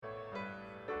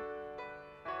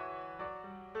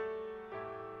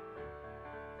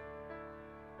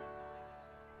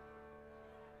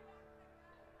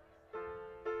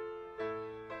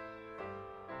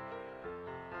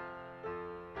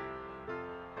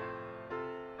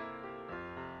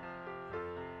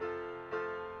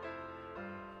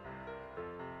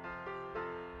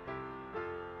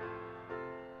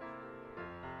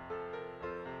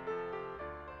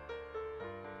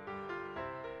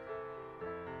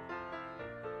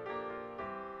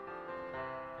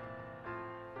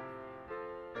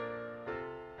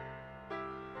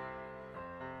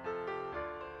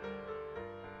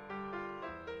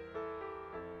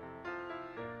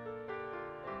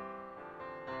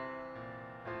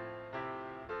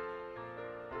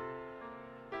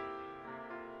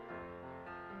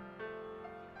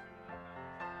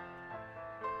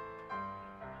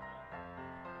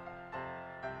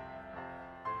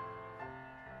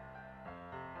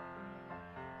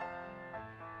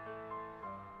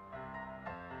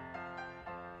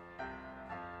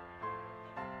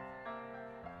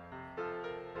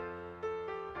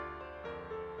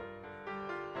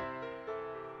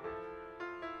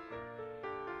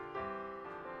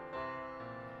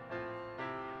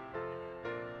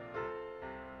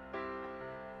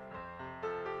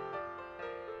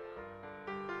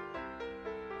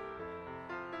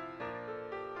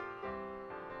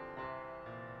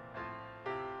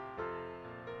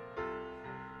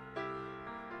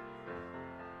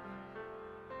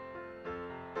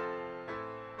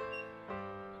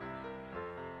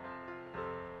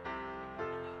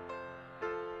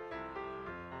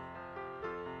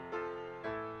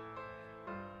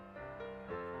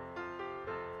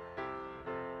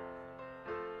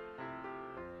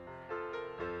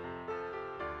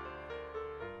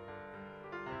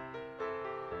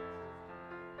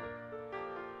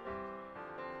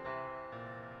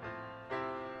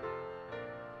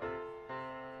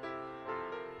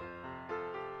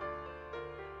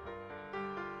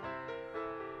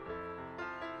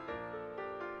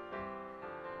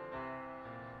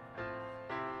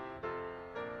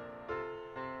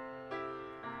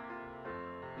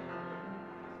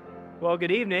Well,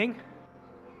 good evening.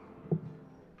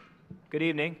 Good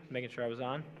evening. Making sure I was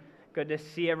on. Good to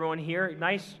see everyone here.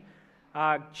 Nice,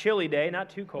 chilly day, not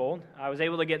too cold. I was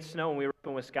able to get snow when we were up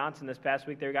in Wisconsin this past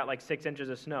week. They got like 6 inches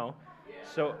of snow.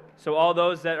 So all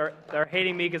those that are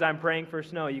hating me because I'm praying for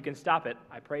snow, you can stop it.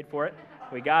 I prayed for it.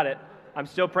 We got it. I'm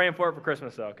still praying for it for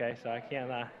Christmas, though. Okay, so I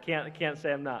can't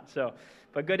say I'm not.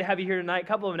 But good to have you here tonight. A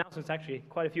couple of announcements, actually,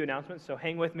 quite a few announcements. So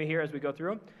hang with me here as we go through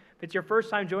them. If it's your first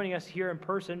time joining us here in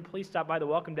person, please stop by the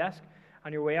welcome desk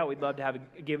on your way out. We'd love to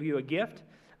give you a gift.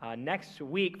 Next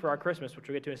week for our Christmas, which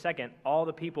we'll get to in a second, all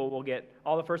the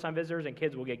first-time visitors and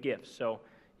kids will get gifts. So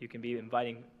you can be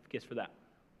inviting gifts for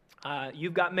that.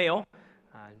 You've got mail.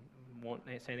 Won't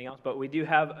say anything else, but we do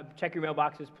have, check your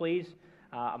mailboxes, please.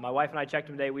 My wife and I checked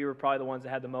them today. We were probably the ones that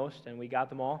had the most, and we got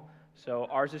them all. So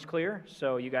ours is clear,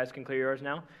 so you guys can clear yours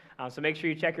now. So make sure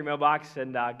you check your mailbox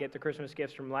and get the Christmas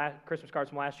gifts Christmas cards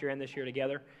from last year and this year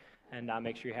together, and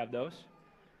make sure you have those.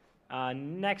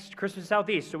 Next, Christmas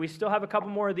Southeast. So we still have a couple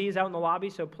more of these out in the lobby,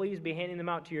 so please be handing them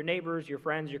out to your neighbors, your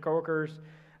friends, your coworkers.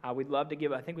 We'd love to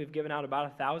give, I think we've given out about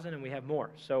 1,000, and we have more.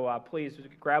 So please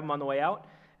grab them on the way out,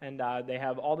 and they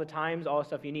have all the times, all the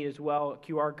stuff you need as well, a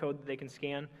QR code that they can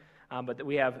scan. But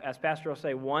we have, as Pastor will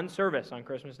say, one service on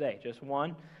Christmas Day, just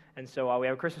one. And so we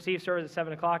have a Christmas Eve service at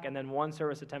 7 o'clock, and then one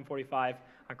service at 10:45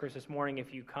 on Christmas morning.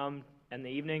 If you come in the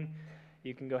evening,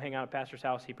 you can go hang out at Pastor's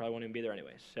house. He probably won't even be there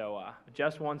anyways. So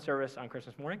just one service on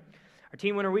Christmas morning. Our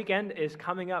Teen Winter Weekend is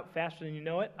coming up faster than you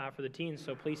know it for the teens,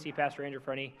 so please see Pastor Andrew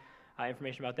for any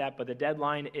information about that. But the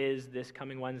deadline is this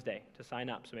coming Wednesday to sign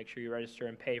up, so make sure you register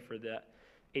and pay for the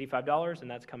 $85, and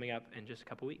that's coming up in just a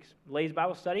couple weeks. Ladies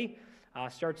Bible Study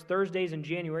starts Thursdays in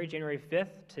January 5th.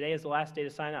 Today is the last day to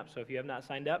sign up, so if you have not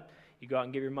signed up, you go out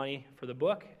and give your money for the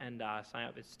book and sign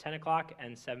up. It's 10 o'clock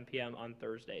and 7 p.m. on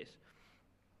Thursdays.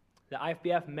 The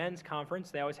IFBF Men's Conference,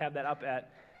 they always have that up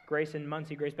at Grace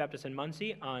Baptist in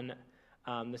Muncie on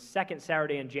the second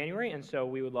Saturday in January, and so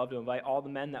we would love to invite all the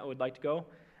men that would like to go.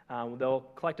 They'll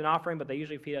collect an offering, but they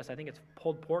usually feed us, I think it's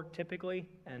pulled pork typically,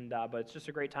 but it's just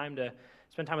a great time to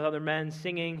spend time with other men,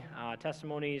 singing,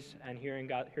 testimonies, and hearing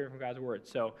from God's Word.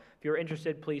 So if you're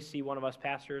interested, please see one of us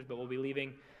pastors, but we'll be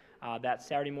leaving that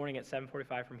Saturday morning at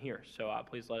 7:45 from here. So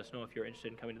please let us know if you're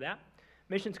interested in coming to that.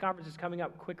 Missions Conference is coming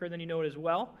up quicker than you know it as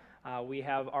well. We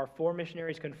have our 4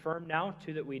 missionaries confirmed now,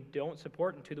 2 that we don't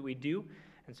support and 2 that we do.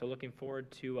 And so looking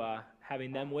forward to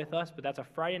having them with us. But that's a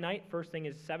Friday night. First thing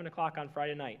is 7 o'clock on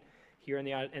Friday night here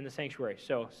in the sanctuary.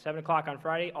 So 7 o'clock on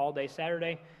Friday, all day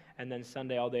Saturday, and then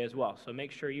Sunday all day as well. So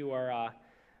make sure you are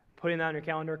putting that on your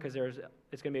calendar because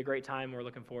it's going to be a great time. We're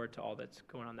looking forward to all that's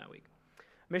going on that week.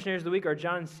 Missionaries of the week are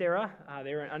John and Sarah.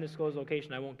 They are in an undisclosed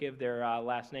location. I won't give their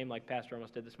last name like Pastor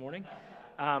almost did this morning.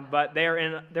 But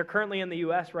they're currently in the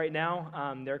U.S. right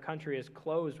now. Their country is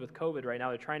closed with COVID right now.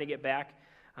 They're trying to get back,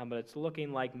 but it's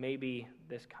looking like maybe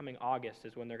this coming August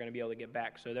is when they're going to be able to get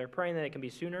back. So they're praying that it can be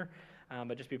sooner,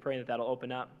 but just be praying that that'll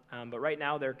open up. But right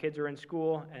now their kids are in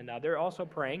school, and they're also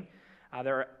praying.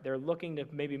 They're looking to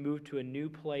maybe move to a new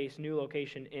place, new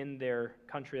location in their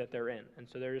country that they're in. And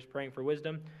so they're just praying for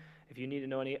wisdom. If you need to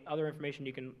know any other information,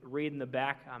 you can read in the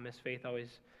back. Miss Faith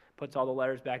always puts all the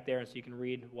letters back there, and so you can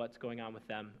read what's going on with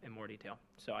them in more detail.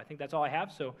 So I think that's all I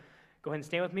have. So go ahead and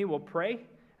stand with me. We'll pray,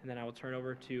 and then I will turn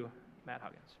over to Matt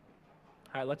Huggins.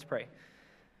 All right, let's pray.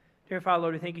 Dear Father,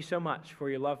 Lord, we thank you so much for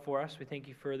your love for us. We thank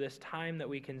you for this time that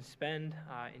we can spend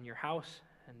in your house.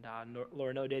 And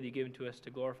Lord, no day that you've given to us to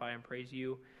glorify and praise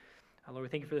you. Lord, we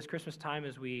thank you for this Christmas time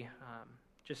as we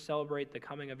just celebrate the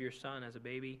coming of your Son as a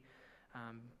baby,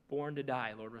 born to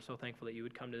die. Lord, we're so thankful that you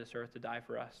would come to this earth to die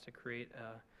for us, to create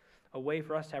a way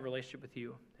for us to have a relationship with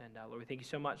you. And Lord, we thank you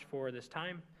so much for this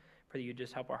time. Pray that you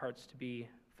just help our hearts to be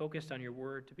focused on your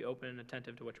word, to be open and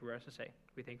attentive to what you were asked to say.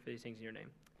 We thank you for these things in your name.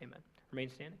 Amen. Remain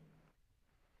standing.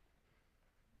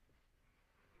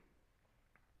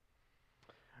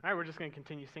 All right, we're just going to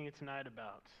continue singing tonight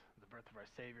about the birth of our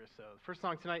Savior. So the first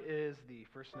song tonight is The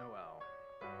First Noel.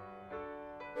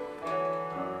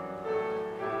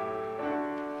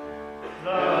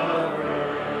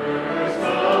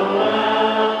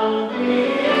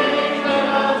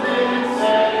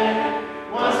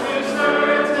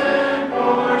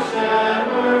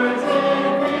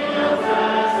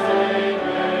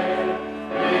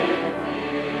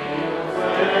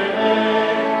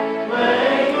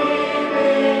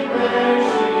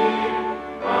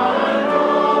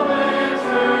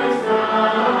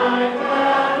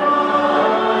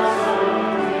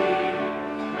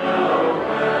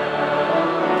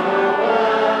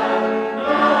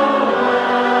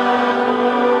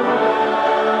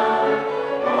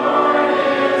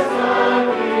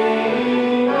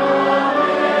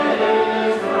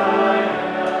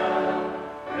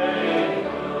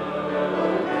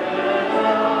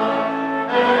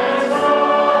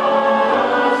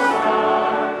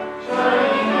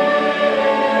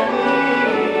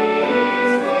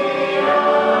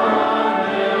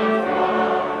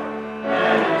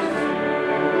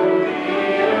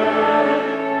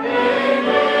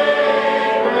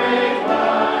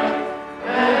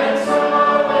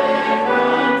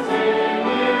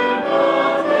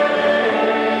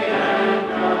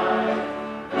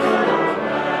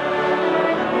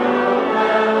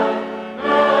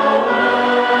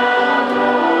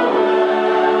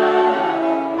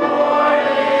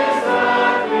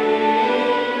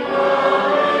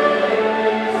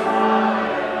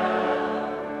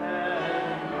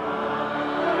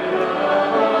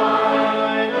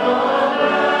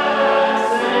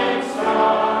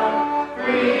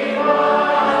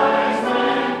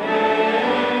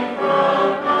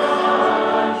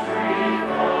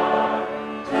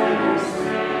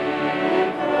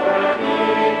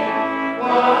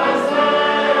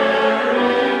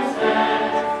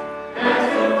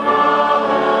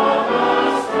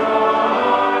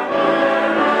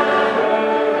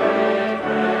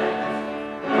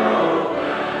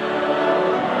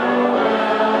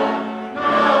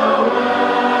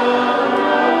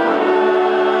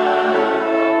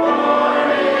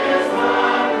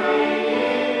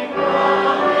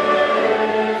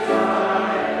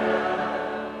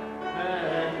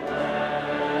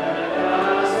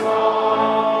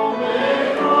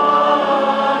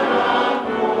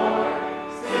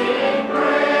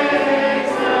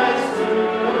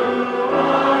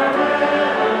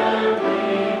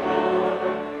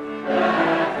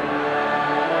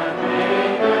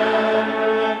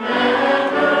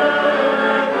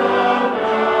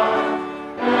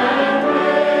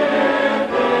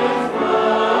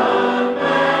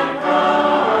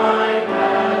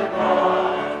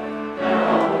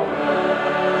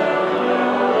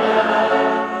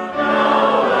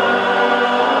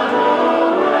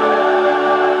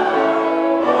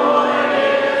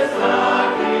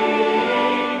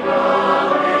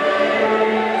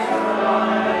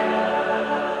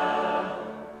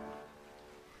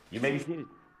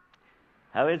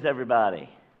 is everybody?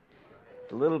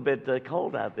 It's a little bit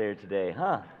cold out there today,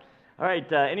 huh? All right,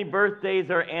 any birthdays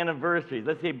or anniversaries?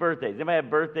 Let's say birthdays. Anybody have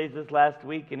birthdays this last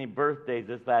week? Any birthdays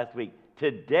this last week?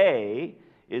 Today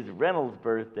is Reynolds'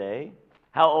 birthday.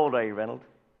 How old are you, Reynolds?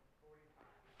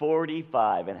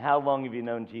 45. And how long have you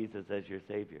known Jesus as your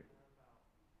Savior?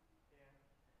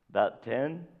 About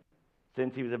 10?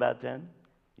 Since he was about 10?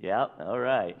 Yeah, all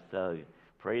right. So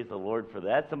praise the Lord for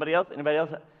that. Somebody else? Anybody else?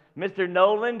 Mr.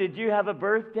 Nolan, did you have a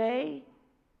birthday?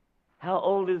 How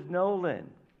old is Nolan?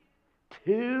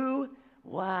 2?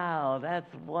 Wow,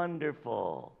 that's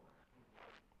wonderful.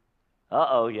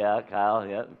 Uh-oh, yeah, Kyle,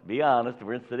 yeah. Be honest,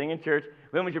 we're sitting in church.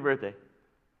 When was your birthday?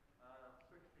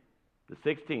 16th. The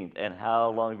 16th. And how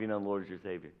long have you known the Lord as your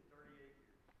Savior?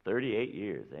 38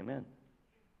 years. Amen.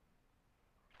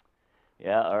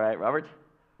 Yeah, all right. Robert,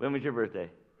 when was your birthday?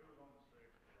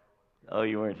 Oh,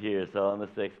 you weren't here, so on the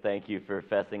 6th. Thank you for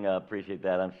fessing up. Appreciate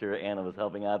that. I'm sure Anna was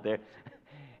helping out there.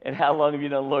 And how long have you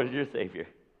known the Lord as your Savior?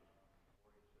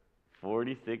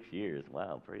 46 years.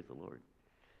 Wow, praise the Lord.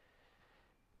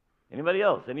 Anybody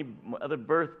else? Any other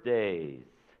birthdays?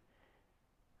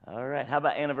 All right. How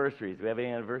about anniversaries? Do we have any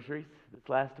anniversaries this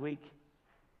last week?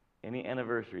 Any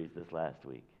anniversaries this last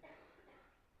week?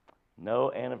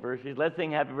 No anniversaries. Let's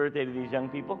sing happy birthday to these young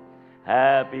people.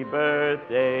 Happy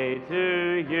birthday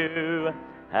to you.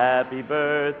 Happy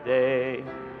birthday.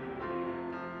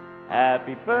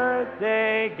 Happy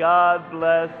birthday. God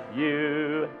bless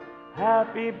you.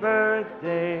 Happy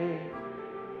birthday.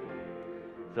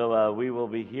 So we will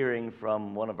be hearing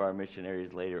from one of our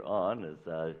missionaries later on,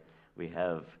 as we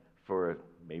have for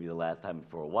maybe the last time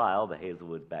for a while, the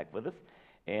Hazelwoods back with us.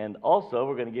 And also,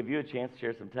 we're going to give you a chance to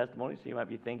share some testimonies, so you might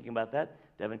be thinking about that.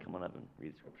 Devin, come on up and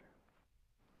read the scripture.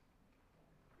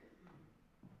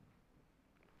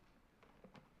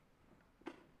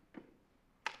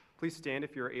 Please stand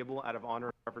if you are able, out of honor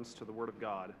and reverence to the Word of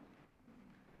God.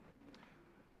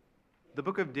 The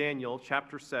book of Daniel,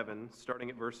 chapter 7,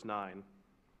 starting at verse 9.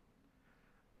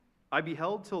 I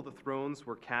beheld till the thrones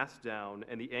were cast down,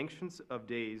 and the Ancients of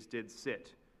Days did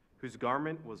sit, whose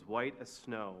garment was white as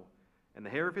snow, and the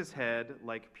hair of his head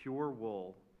like pure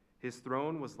wool. His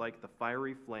throne was like the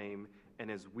fiery flame, and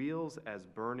his wheels as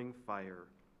burning fire.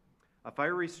 A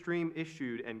fiery stream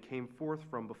issued and came forth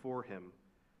from before him.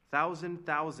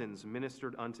 Thousands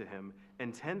ministered unto him,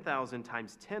 and 10,000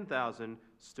 times 10,000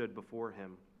 stood before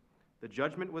him. The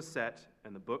judgment was set,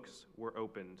 and the books were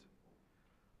opened.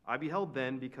 I beheld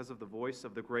then, because of the voice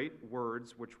of the great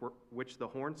words which the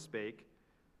horn spake,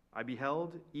 I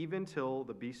beheld even till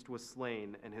the beast was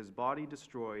slain, and his body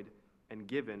destroyed, and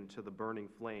given to the burning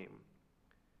flame.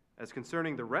 As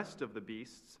concerning the rest of the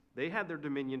beasts, they had their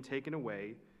dominion taken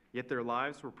away, yet their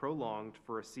lives were prolonged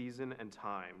for a season and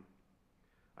time.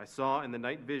 I saw in the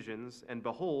night visions, and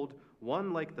behold,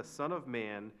 one like the Son of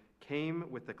Man came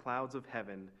with the clouds of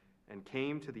heaven, and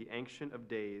came to the Ancient of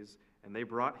Days, and they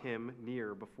brought him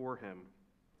near before him.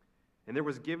 And there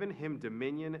was given him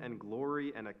dominion and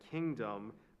glory and a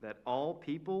kingdom, that all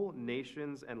people,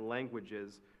 nations, and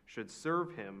languages should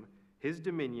serve him. His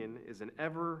dominion is an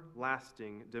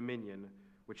everlasting dominion,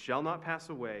 which shall not pass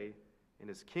away, and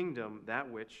his kingdom that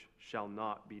which shall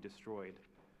not be destroyed.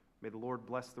 May the Lord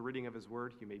bless the reading of his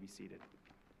word. You may be seated.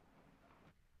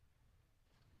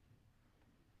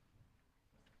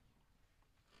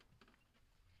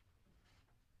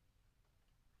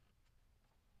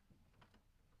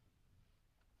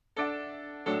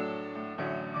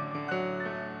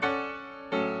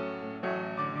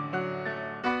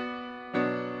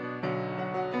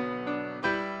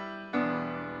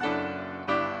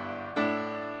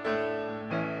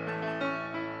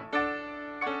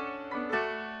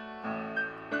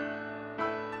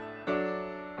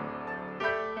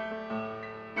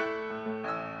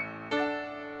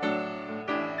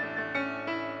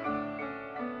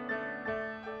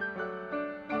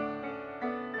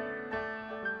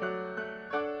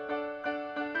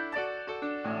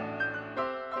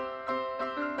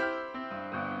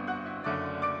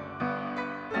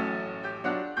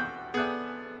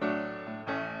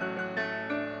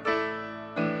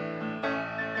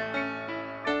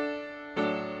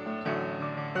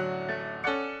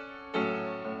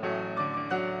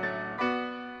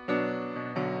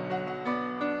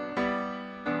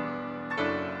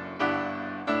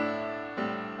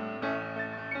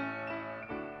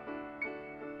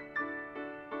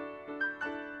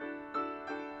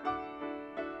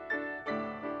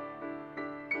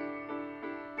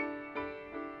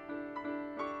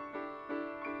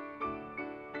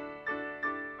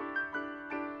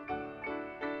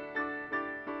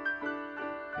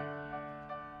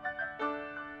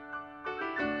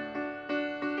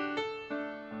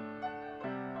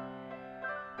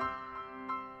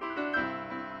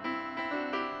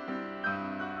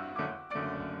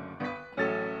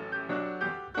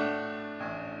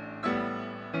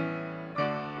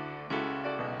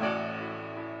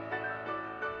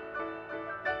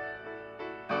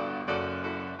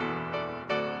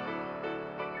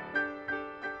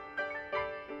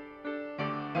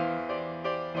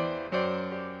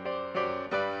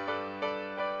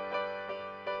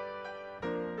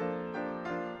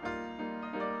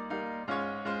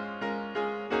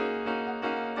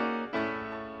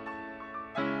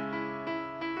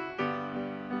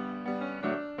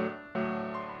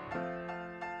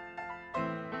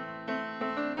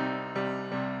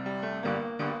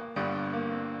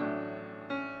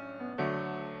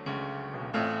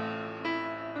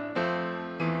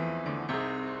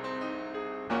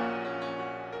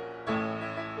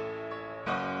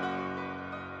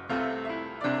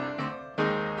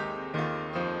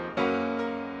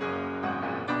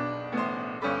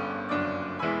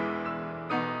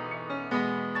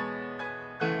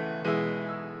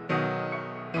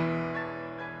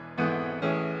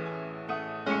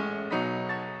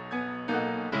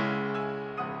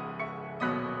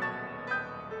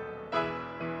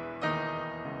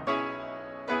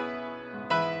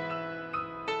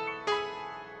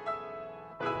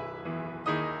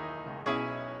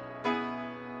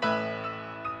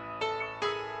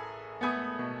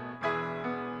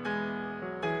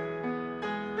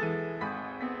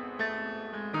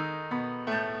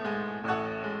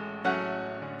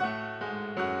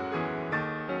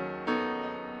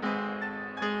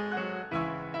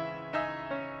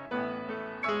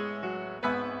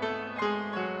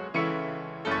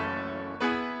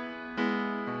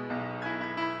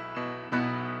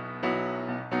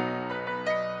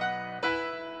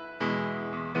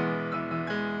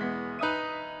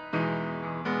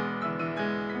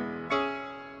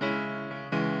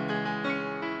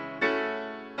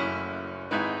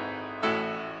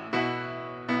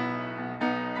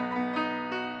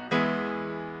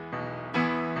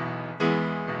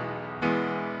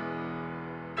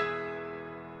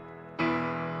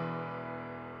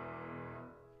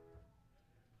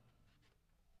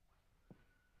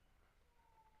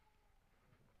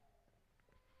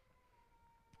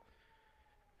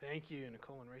 Thank you,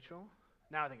 Nicole and Rachel.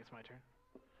 Now I think it's my turn.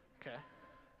 Okay.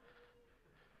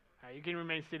 All right, you can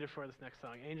remain seated for this next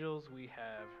song. Angels, we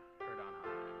have heard on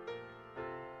high.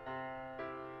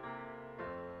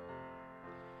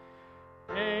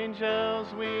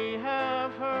 Angels, we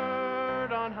have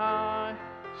heard on high,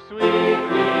 sweetly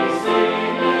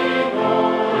singing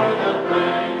o'er the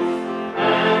plains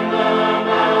and the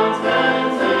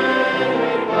mountains in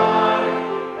reply,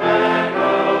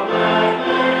 echo back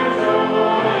their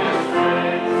joyous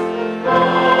strains.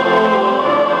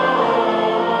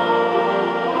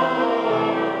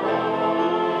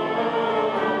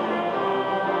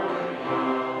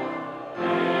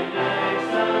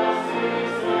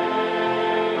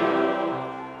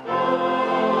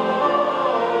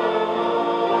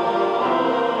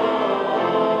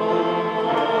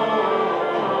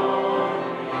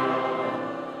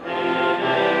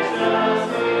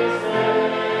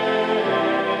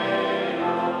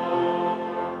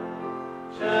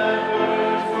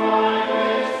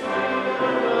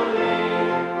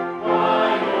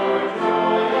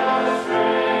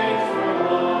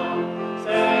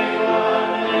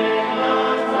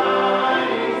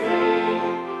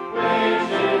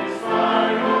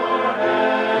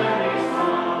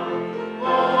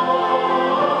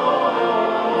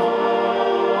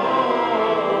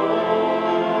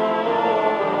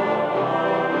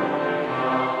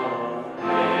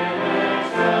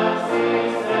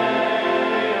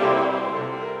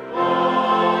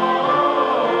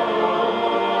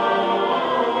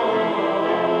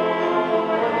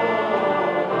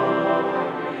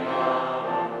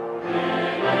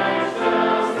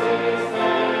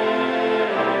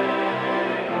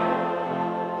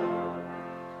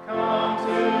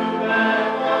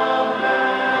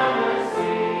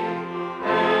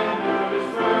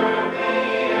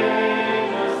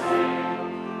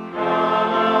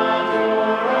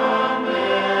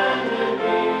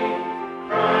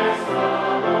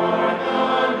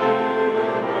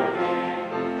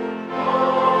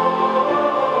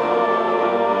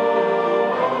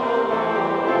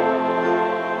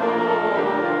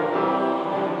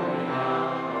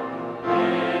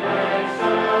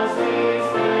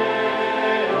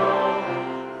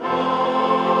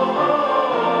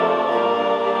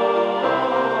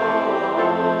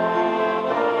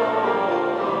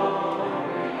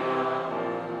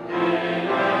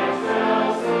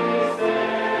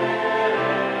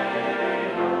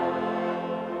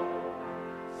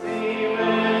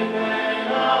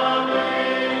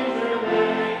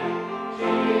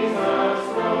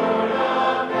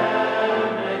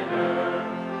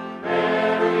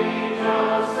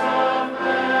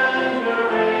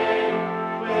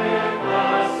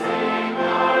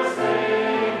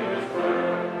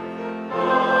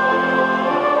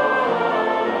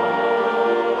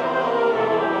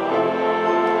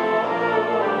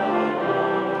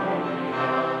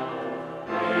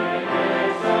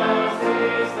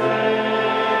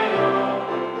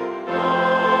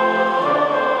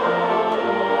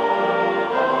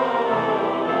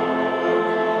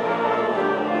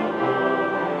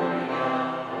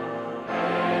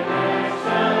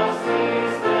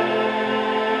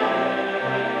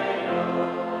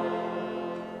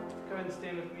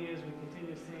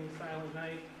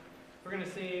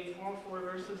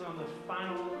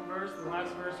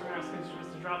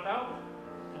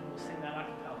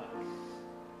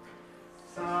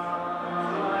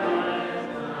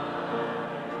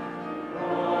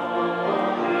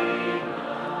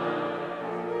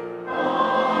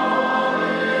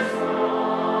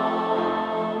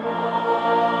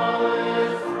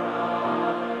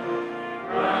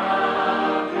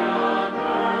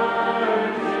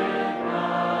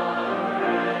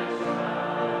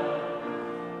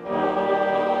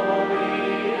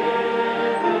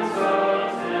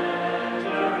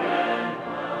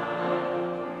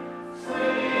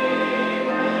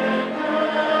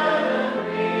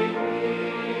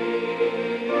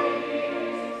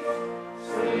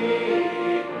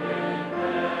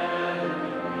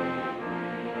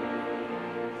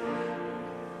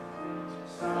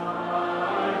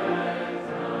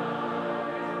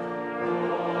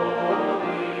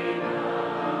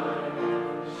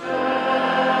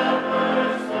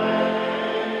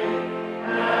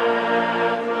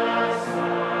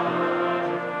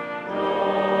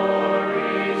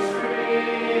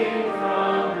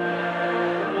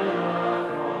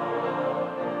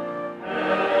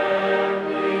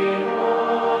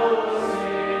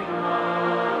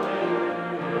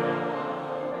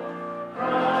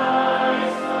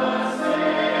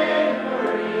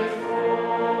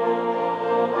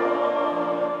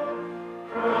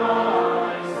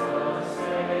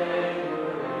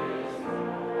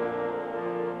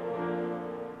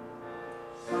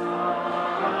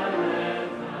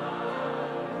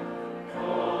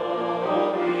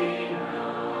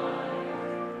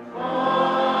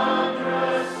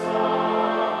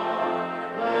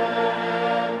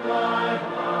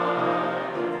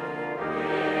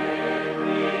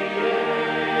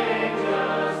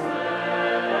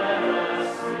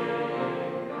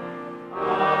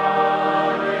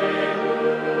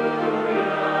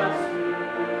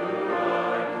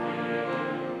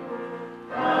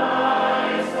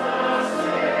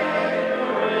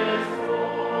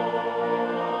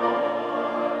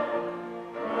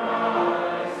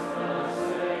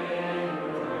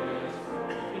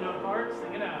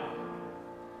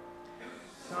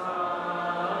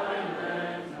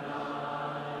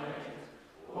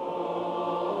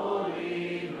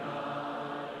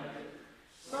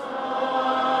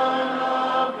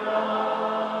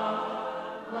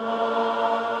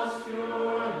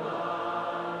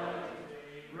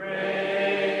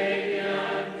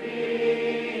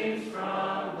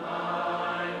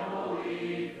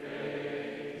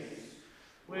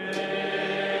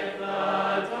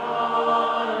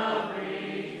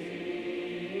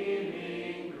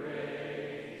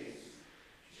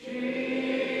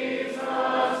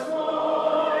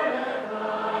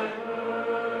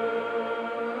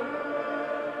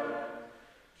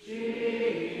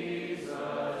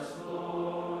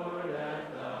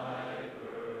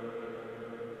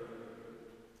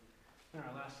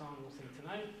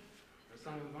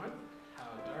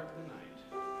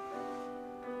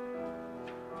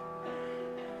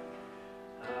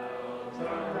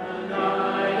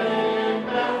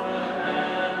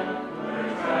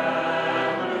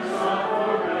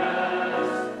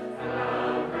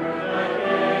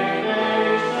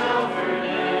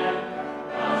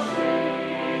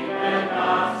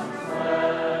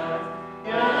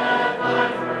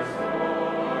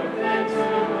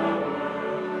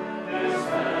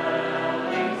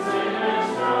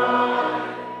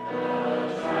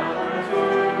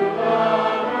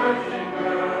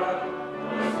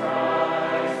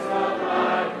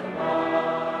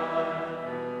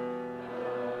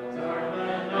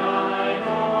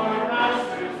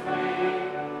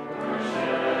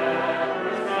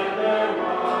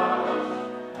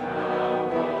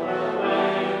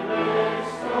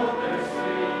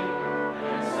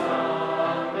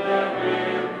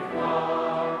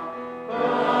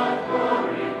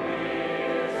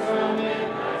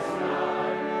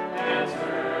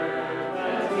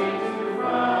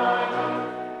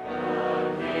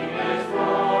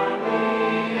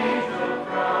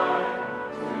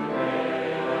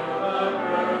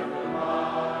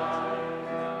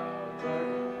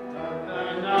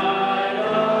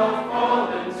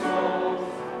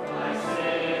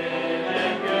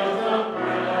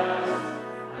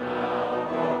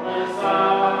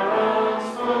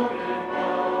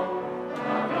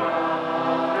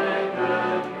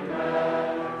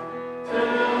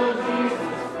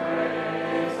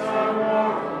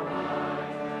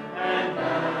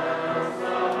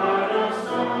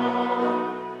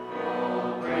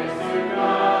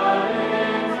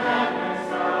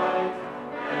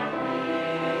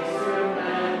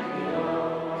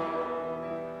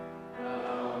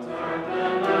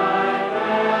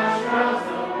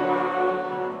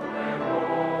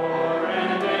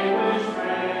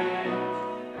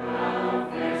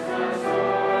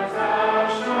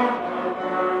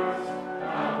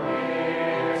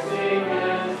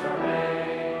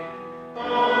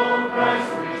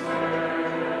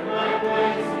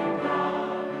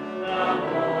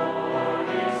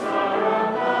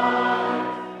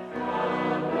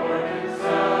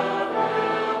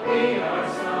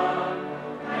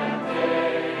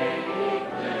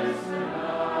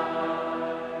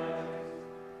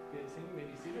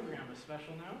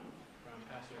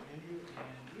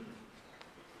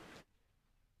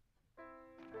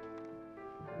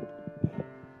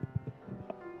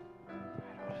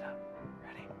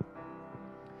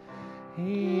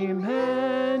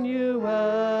 Emmanuel,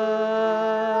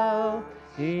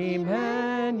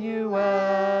 Emmanuel,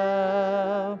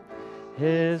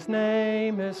 his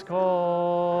name is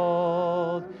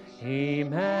called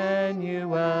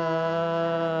Emmanuel.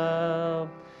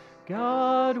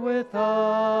 God with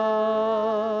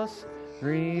us,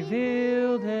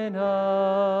 revealed in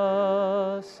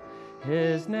us,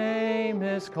 his name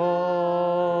is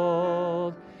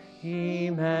called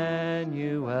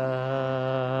Emmanuel.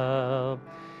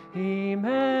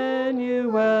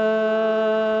 Emmanuel,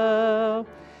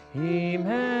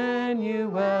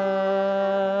 Emmanuel,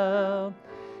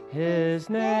 his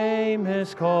name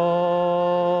is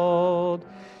called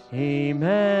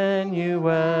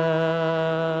Emmanuel.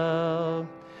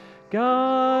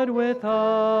 God with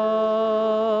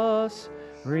us,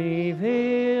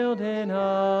 revealed in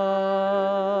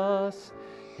us,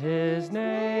 his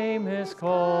name is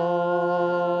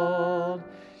called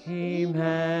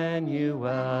Emmanuel.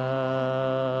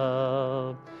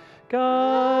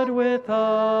 God with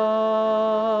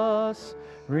us,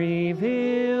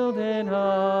 revealed in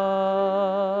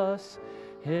us,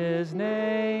 his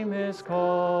name is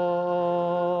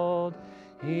called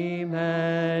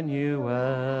Emmanuel.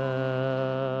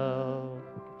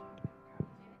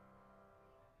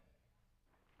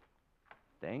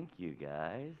 Thank you,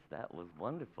 guys. That was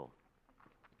wonderful.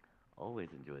 Always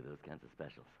enjoy those kinds of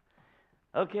specials.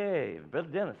 Okay, Brother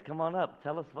Dennis, come on up.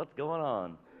 Tell us what's going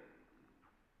on.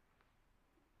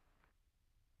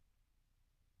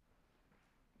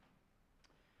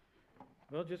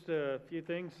 Well, just a few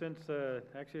things since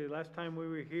actually last time we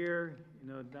were here.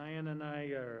 Diane and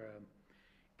I are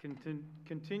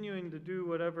continuing to do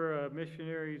whatever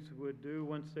missionaries would do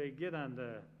once they get on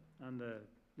the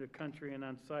country and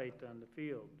on site on the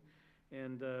field.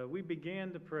 And we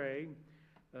began to pray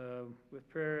with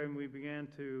prayer, and we began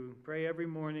to pray every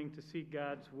morning to seek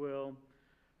God's will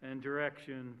and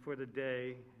direction for the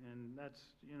day. And that's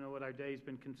what our day's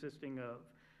been consisting of.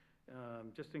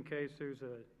 Just in case there's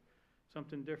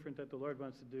something different that the Lord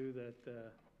wants to do that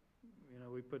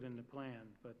we put in the plan.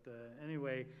 But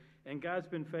anyway, and God's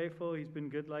been faithful. He's been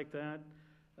good like that.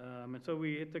 And so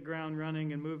we hit the ground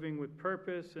running and moving with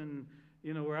purpose. And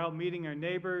we're out meeting our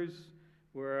neighbors.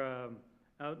 We're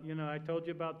out. I told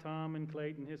you about Tom and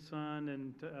Clayton, his son,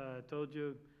 and told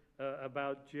you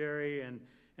about Jerry. And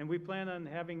we plan on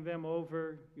having them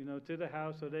over, to the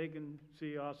house so they can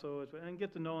see also and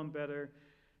get to know them better.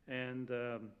 And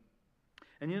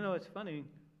it's funny,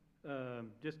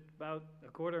 just about a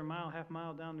quarter mile, half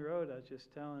mile down the road, I was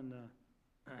just telling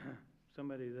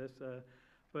somebody this,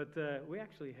 but we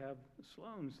actually have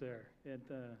Sloan's there at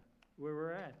where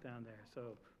we're at down there.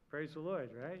 So praise the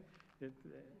Lord, right?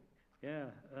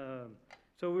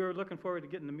 So we were looking forward to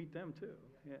getting to meet them too.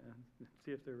 Yeah,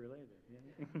 see if they're related.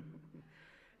 Yeah.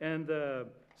 And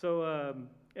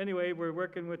anyway, we're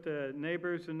working with the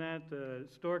neighbors and that,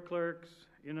 store clerks,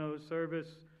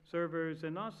 servers,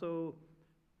 and also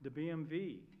the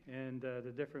BMV and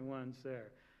the different ones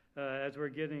there. As we're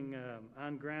getting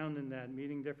on ground in that,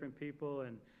 meeting different people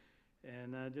and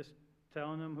just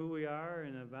telling them who we are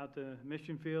and about the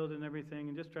mission field and everything,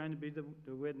 and just trying to be the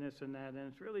witness in that.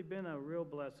 And it's really been a real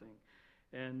blessing.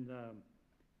 And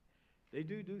they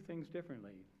do things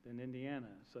differently than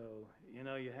Indiana. So,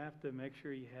 you have to make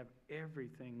sure you have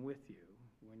everything with you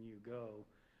when you go,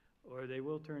 or they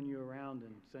will turn you around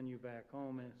and send you back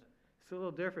home. And it's a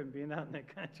little different being out in the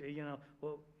country, I'm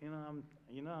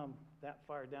that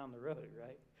far down the road,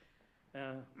 right?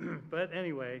 But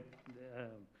anyway,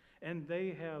 and they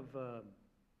have,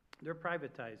 they're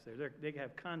privatized there. They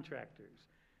have contractors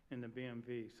in the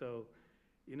BMV. So,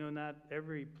 not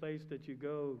every place that you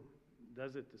go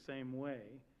does it the same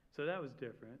way. So that was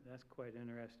different. That's quite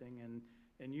interesting.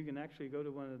 And you can actually go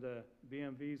to one of the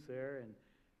BMVs there,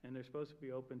 and they're supposed to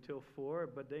be open till 4,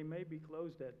 but they may be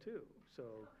closed at 2.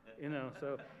 So,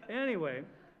 so anyway,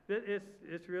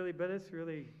 it's really interesting,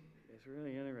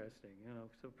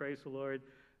 So praise the Lord.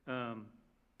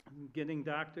 Getting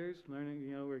doctors,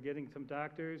 learning, we're getting some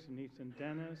doctors, and need some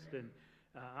dentists and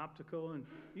optical, and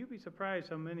you'd be surprised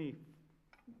how many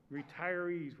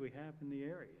retirees we have in the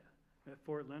area. At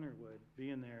Fort Leonard Wood,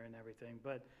 being there and everything.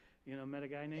 But, met a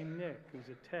guy named Nick, who's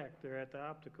a tech there at the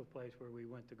optical place where we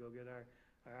went to go get our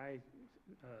eye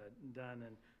done.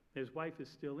 And his wife is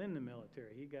still in the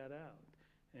military. He got out.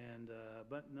 And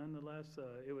but nonetheless,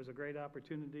 it was a great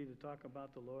opportunity to talk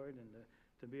about the Lord and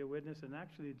to be a witness, and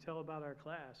actually to tell about our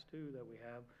class, too, that we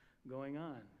have going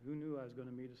on. Who knew I was going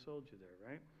to meet a soldier there,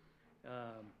 right?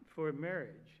 For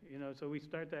marriage. So we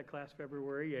start that class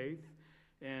February 8th.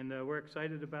 And we're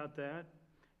excited about that.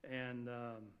 And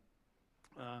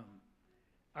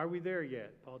Are We There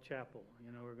Yet? Paul Chappell.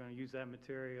 You know, we're going to use that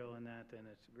material and that, and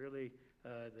it's really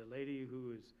the lady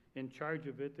who is in charge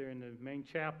of it there in the main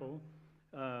chapel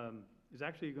is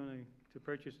actually going to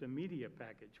purchase the media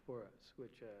package for us,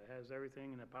 which has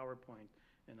everything and a PowerPoint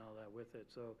and all that with it.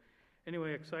 So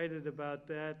anyway, excited about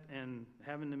that and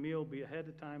having the meal be ahead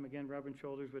of time. Again, rubbing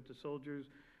shoulders with the soldiers.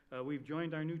 We've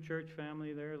joined our new church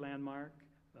family there, Landmark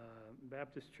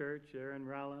Baptist Church there in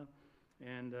Rolla.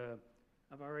 And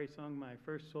I've already sung my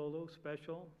first solo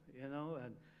special, you know,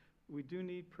 and we do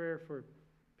need prayer for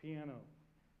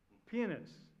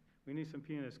pianists. We need some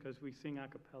pianists because we sing a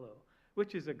cappella,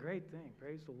 which is a great thing.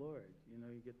 Praise the Lord. You know,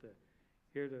 you get to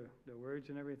hear the words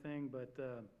and everything,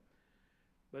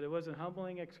 but it was a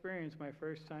humbling experience, my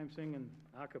first time singing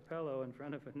a cappella in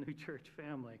front of a new church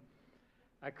family.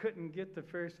 I couldn't get the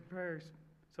first verse,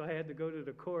 so I had to go to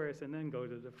the chorus and then go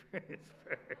to the first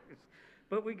verse.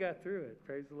 But we got through it,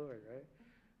 praise the Lord, right?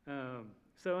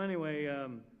 So anyway,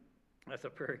 that's a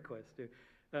prayer request too.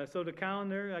 So the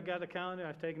calendar, I got a calendar,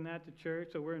 I've taken that to church,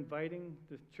 so we're inviting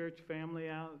the church family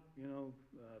out, you know,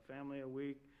 family a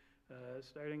week,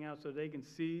 starting out so they can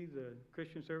see the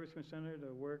Christian Servicemen Center,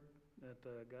 the work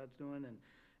that God's doing,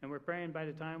 and we're praying by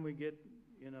the time we get,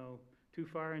 you know, too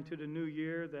far into the new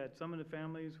year that some of the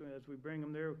families, as we bring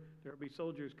them there, there'll be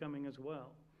soldiers coming as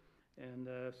well. And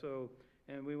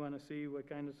and we want to see what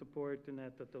kind of support and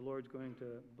that the Lord's going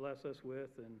to bless us with,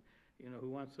 and, you know, who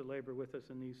wants to labor with us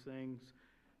in these things.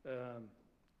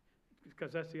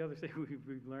 Because that's the other thing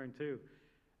we've learned too.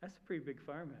 That's a pretty big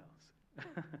farmhouse.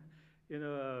 You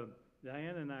know,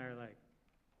 Diane and I are like,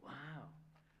 wow.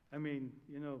 I mean,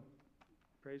 you know,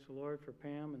 praise the Lord for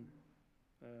Pam and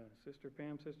Sister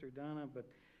Pam, Sister Donna, but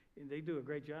they do a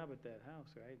great job at that house,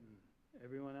 right? And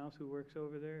everyone else who works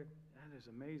over there, that is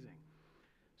amazing.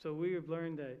 So we have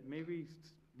learned that maybe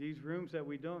these rooms that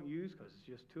we don't use, because it's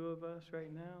just two of us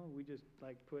right now, we just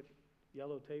like put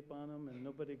yellow tape on them and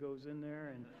nobody goes in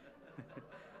there. And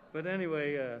but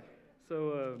anyway,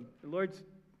 the Lord's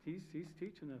he's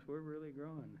teaching us. We're really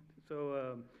growing.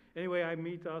 So anyway, I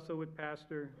meet also with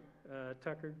Pastor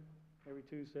Tucker every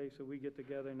Tuesday, so we get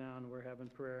together now and we're having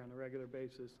prayer on a regular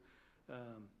basis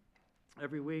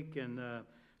every week. And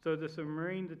so the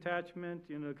submarine detachment,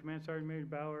 you know, Command Sergeant Mary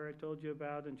Bauer I told you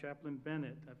about, and Chaplain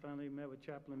Bennett. I finally met with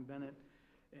Chaplain Bennett.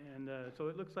 And so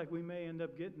it looks like we may end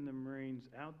up getting the Marines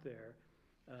out there.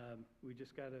 We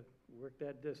just got to work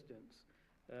that distance.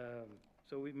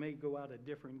 So we may go out a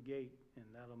different gate, and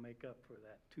that'll make up for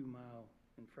that 2-mile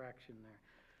infraction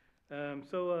there.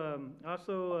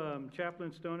 Also,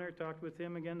 Chaplain Stoner, talked with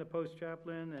him again, the post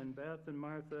chaplain, and Beth and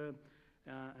Martha,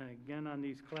 again on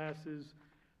these classes.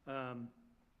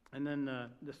 And then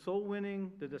the soul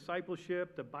winning, the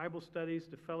discipleship, the Bible studies,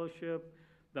 the fellowship,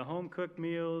 the home cooked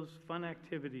meals, fun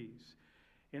activities.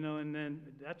 You know, and then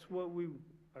that's what we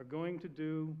are going to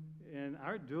do and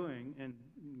are doing, and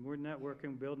we're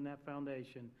networking, building that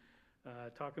foundation,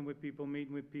 talking with people,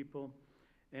 meeting with people,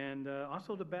 and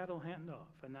also the battle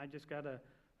handoff. And I just got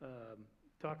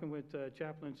talking with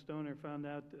Chaplain Stoner, found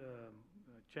out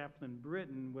Chaplain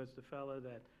Britton was the fellow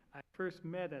that I first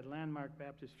met at Landmark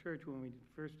Baptist Church when we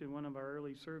first did one of our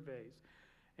early surveys.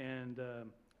 And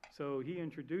so he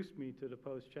introduced me to the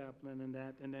post chaplain and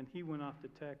that, and then he went off to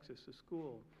Texas to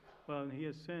school. Well, he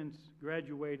has since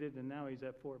graduated, and now he's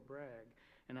at Fort Bragg.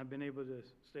 And I've been able to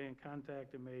stay in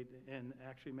contact and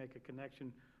actually make a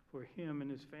connection for him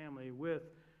and his family with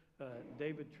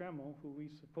David Tremmel, who we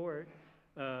support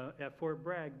at Fort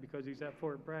Bragg, because he's at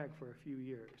Fort Bragg for a few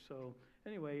years. So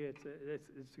anyway,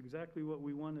 it's exactly what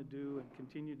we want to do and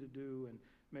continue to do, and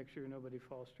make sure nobody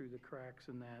falls through the cracks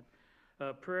in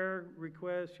that. Prayer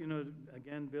requests, you know,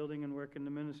 again, building and working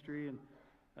the ministry, and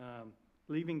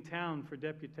leaving town for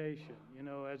deputation. You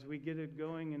know, as we get it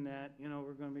going in that, you know,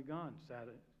 we're going to be gone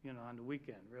Saturday, you know, on the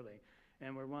weekend, really.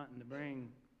 And we're wanting to bring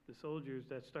the soldiers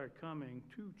that start coming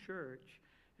to church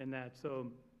and that.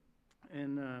 So,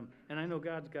 and I know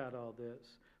God's got all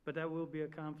this, but that will be a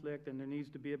conflict, and there needs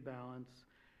to be a balance.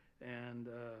 And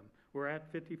we're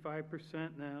at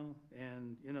 55% now,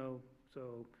 and, you know,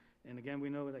 so, and again, we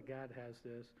know that God has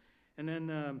this. And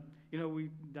then, you know,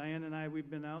 Diane and I, we've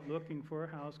been out looking for a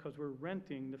house because we're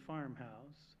renting the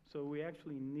farmhouse. So we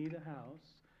actually need a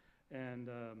house, and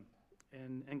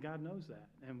God knows that.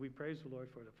 And we praise the Lord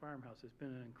for the farmhouse. It's been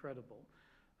an incredible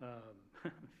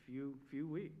few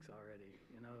weeks already.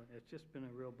 You know, it's just been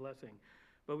a real blessing.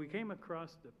 But we came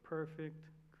across the perfect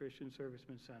Christian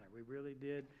Servicemen Center. We really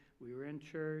did. We were in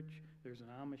church. There's an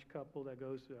Amish couple that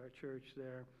goes to our church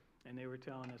there, and they were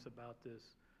telling us about this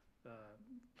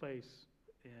place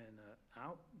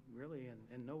out really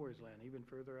in nowhere's land, even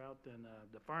further out than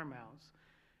the farmhouse.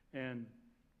 And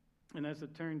And as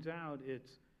it turns out,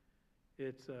 it's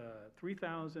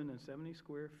 3,070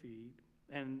 square feet,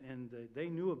 and they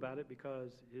knew about it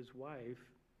because his wife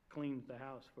cleans the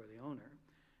house for the owner,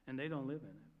 and they don't live in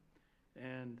it.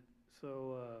 And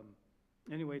so,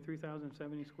 anyway,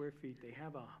 3,070 square feet. They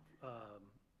have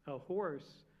a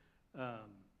horse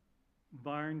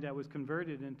barn that was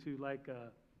converted into like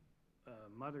a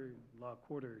mother-in-law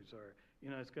quarters, or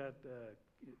it's got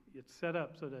it's set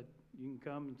up so that you can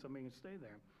come and somebody can stay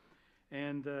there.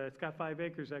 And it's got 5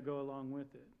 acres that go along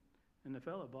with it. And the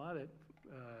fellow bought it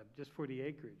just for the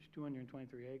acreage,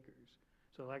 223 acres.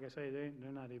 So like I say,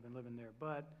 they're not even living there.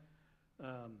 But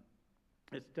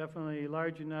it's definitely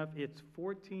large enough. It's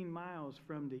 14 miles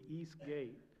from the east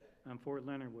gate on Fort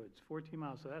Leonard Woods, 14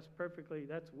 miles. So that's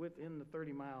within the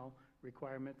 30-mile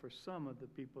requirement for some of the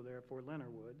people there at Fort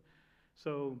Leonard Wood.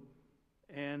 So,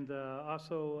 and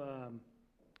also,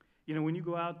 when you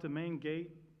go out the main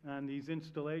gate on these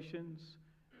installations,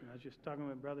 I was just talking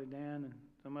with Brother Dan and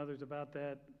some others about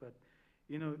that, but,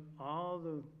 all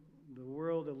the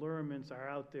world allurements are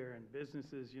out there, and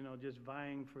businesses, just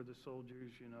vying for the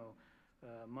soldiers,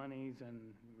 monies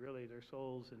and really their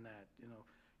souls and that,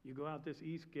 You go out this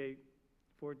east gate,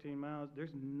 14 miles,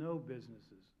 there's no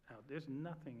businesses out. There's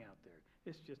nothing out there.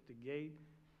 It's just a gate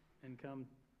and come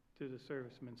to the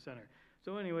Servicemen Center.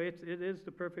 So anyway, it is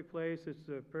the perfect place. It's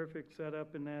the perfect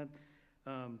setup in that.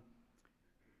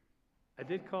 I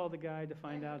did call the guy to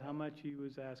find out how much he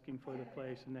was asking for the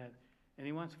place and that, and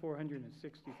he wants $460,000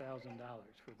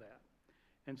 for that.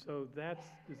 And so that's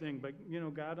the thing. But,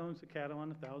 God owns the cattle on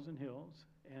 1,000 hills.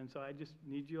 And so I just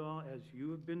need you all, as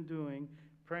you have been doing,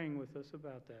 praying with us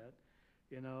about that,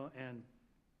 and,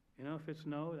 if it's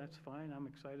no, that's fine. I'm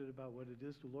excited about what it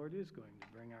is the Lord is going to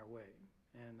bring our way.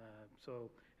 And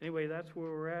so anyway, that's where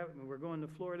we're at. We're going to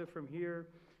Florida from here,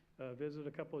 visit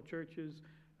a couple of churches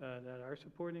that are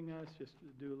supporting us, just to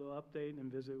do a little update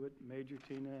and visit with Major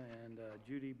Tina and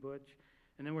Judy Butch.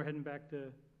 And then we're heading back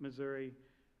to Missouri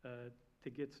to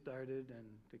get started and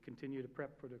to continue to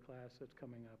prep for the class that's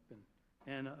coming up,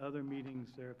 and other meetings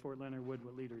there at Fort Leonard Wood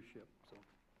with leadership. So,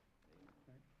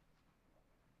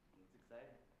 It's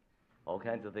exciting. All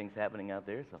kinds of things happening out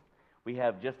there. So we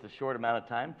have just a short amount of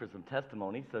time for some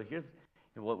testimony. So here's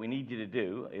what we need you to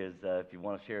do is if you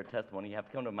want to share a testimony, you have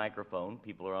to come to a microphone.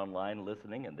 People are online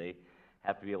listening, and they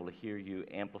have to be able to hear you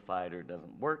amplified or it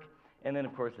doesn't work. And then,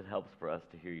 of course, it helps for us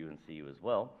to hear you and see you as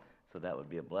well. So that would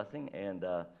be a blessing. And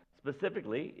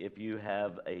specifically, if you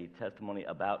have a testimony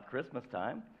about Christmas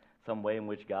time, some way in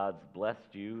which God's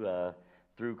blessed you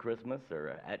through Christmas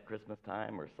or at Christmas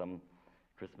time, or some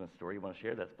Christmas story you want to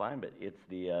share, that's fine. But it's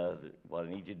what I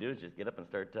need you to do is just get up and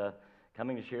start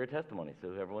coming to share a testimony. So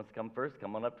whoever wants to come first,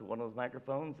 come on up to one of those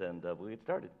microphones, and we'll get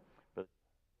started.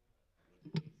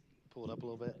 Pull it up a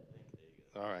little bit.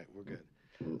 All right, we're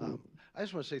good. I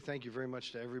just want to say thank you very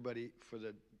much to everybody for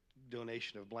the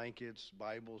donation of blankets,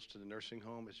 Bibles to the nursing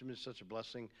home. It's been such a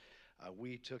blessing.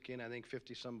 We took in, I think,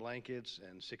 50-some blankets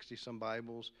and 60-some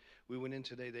Bibles. We went in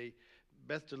today.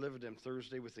 Beth delivered them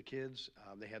Thursday with the kids.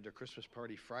 They had their Christmas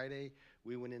party Friday.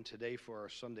 We went in today for our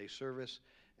Sunday service,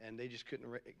 and they just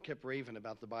kept raving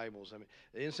about the Bibles. I mean,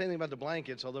 they didn't say anything about the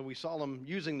blankets, although we saw them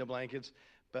using the blankets,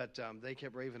 but they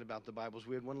kept raving about the Bibles.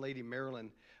 We had one lady,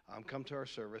 Marilyn, come to our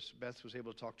service. Beth was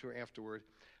able to talk to her afterward.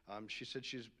 She said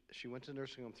she went to the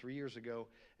nursing home 3 years ago,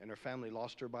 and her family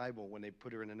lost her Bible when they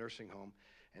put her in a nursing home.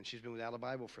 And she's been without a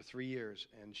Bible for 3 years,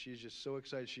 and she's just so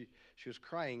excited. She was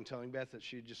crying, telling Beth that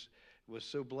she just was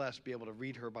so blessed to be able to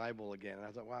read her Bible again. And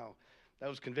I thought, wow, that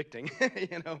was convicting,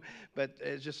 But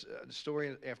it's just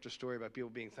story after story about people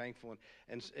being thankful.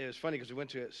 And it was funny because we went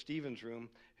to Stephen's room,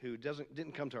 who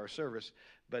didn't come to our service,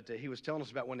 but he was telling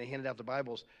us about when they handed out the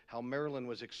Bibles, how Marilyn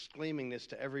was exclaiming this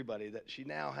to everybody, that she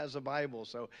now has a Bible.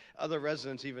 So other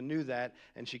residents even knew that,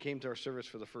 and she came to our service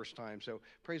for the first time. So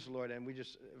praise the Lord, and we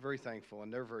just very thankful,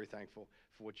 and they're very thankful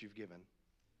for what you've given.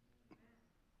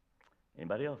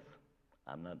 Anybody else?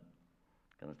 I'm not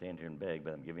going to stand here and beg,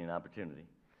 but I'm giving you an opportunity.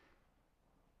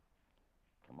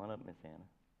 Come on up, Miss Hannah.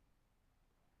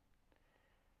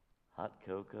 Hot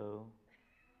cocoa,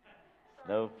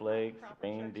 snowflakes,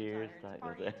 reindeers.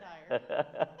 Party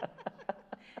attire.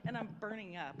 And I'm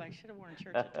burning up. I should have worn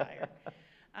church attire.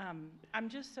 I'm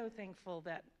just so thankful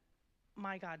that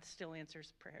my God still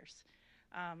answers prayers.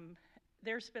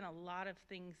 There's been a lot of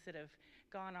things that have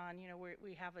gone on.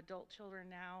 We have adult children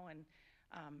now, and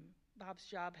Bob's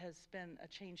job has been a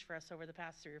change for us over the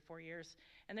past 3 or 4 years.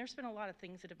 And there's been a lot of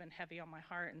things that have been heavy on my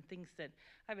heart and things that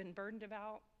I've been burdened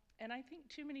about. And I think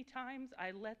too many times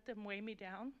I let them weigh me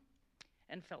down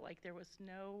and felt like there was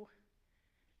no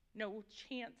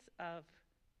chance of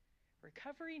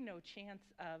recovery, no chance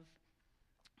of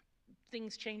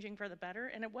things changing for the better.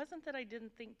 And it wasn't that I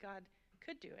didn't think God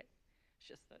could do it. It's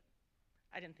just that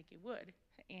I didn't think he would.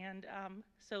 And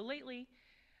so lately,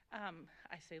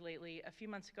 I say lately, a few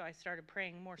months ago, I started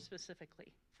praying more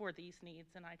specifically for these needs.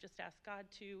 And I just asked God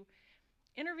to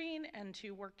intervene and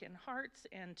to work in hearts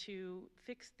and to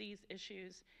fix these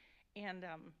issues. And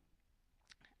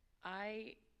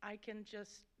I can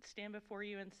just stand before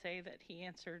you and say that he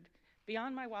answered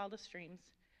beyond my wildest dreams.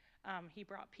 He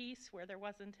brought peace where there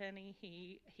wasn't any.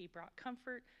 He brought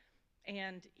comfort,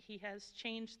 and he has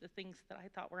changed the things that I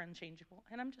thought were unchangeable.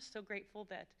 And I'm just so grateful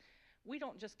that we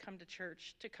don't just come to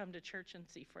church and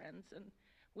see friends, and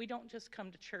we don't just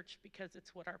come to church because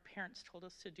it's what our parents told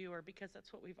us to do or because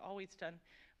that's what we've always done.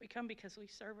 We come because we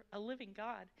serve a living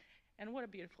God, and what a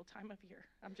beautiful time of year.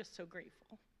 I'm just so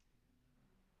grateful.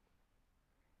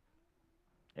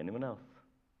 Anyone else?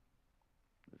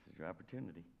 This is your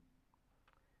opportunity.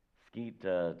 Skeet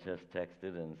just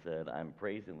texted and said, I'm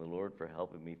praising the Lord for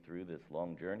helping me through this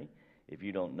long journey. If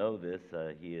you don't know this,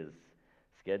 he is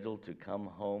scheduled to come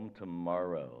home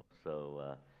tomorrow.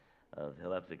 So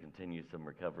he'll have to continue some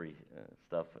recovery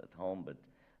stuff at home, but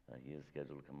he is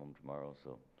scheduled to come home tomorrow.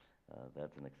 So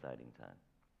that's an exciting time.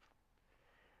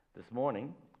 This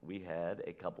morning, we had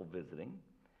a couple visiting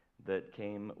that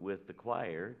came with the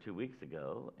choir 2 weeks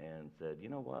ago and said, you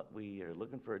know what, we are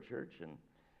looking for a church, and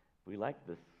we liked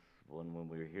this one when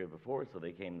we were here before, so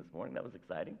they came this morning. That was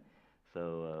exciting.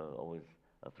 So always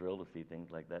a thrill to see things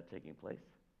like that taking place.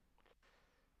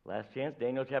 Last chance,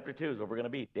 Daniel chapter 2 is where we're going to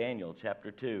be. Daniel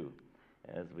chapter 2,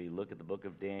 as we look at the book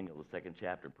of Daniel, the second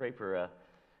chapter. Pray for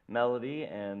Melody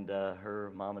and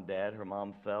her mom and dad. Her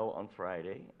mom fell on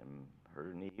Friday and hurt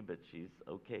her knee, but she's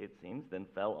okay, it seems. Then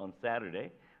fell on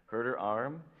Saturday, hurt her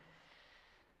arm.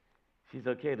 She's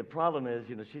okay. The problem is,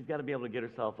 she's got to be able to get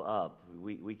herself up.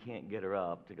 We can't get her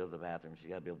up to go to the bathroom. She's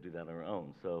got to be able to do that on her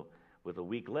own. So with a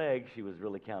weak leg, she was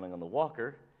really counting on the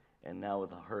walker, and now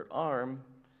with a hurt arm,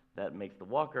 that makes the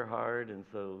walker hard. And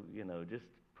so, just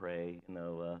pray.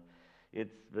 It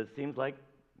seems like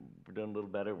we're doing a little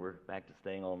better. We're back to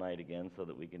staying all night again so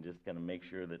that we can just kind of make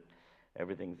sure that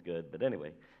everything's good. But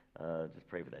anyway, just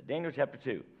pray for that. Daniel chapter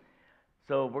 2.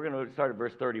 So we're going to start at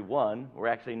verse 31. We're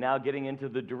actually now getting into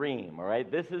the dream, all right?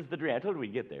 This is the dream. I told you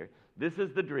we'd get there. This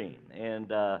is the dream.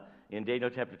 And in Daniel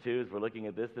chapter 2, as we're looking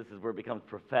at this is where it becomes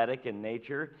prophetic in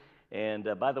nature. And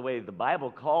by the way, the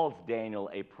Bible calls Daniel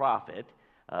a prophet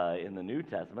in the New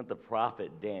Testament, the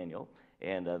prophet Daniel.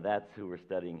 And that's who we're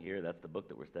studying here. That's the book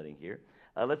that we're studying here.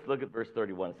 Let's look at verse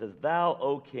 31. It says, Thou,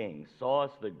 O king,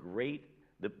 sawest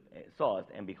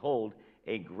and behold,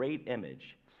 a great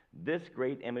image. This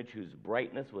great image, whose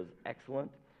brightness was excellent,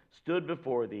 stood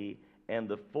before thee, and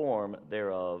the form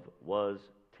thereof was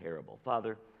terrible.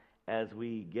 Father, as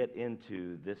we get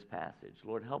into this passage,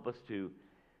 Lord, help us to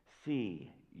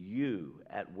see you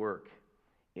at work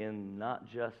in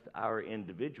not just our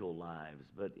individual lives,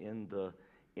 but in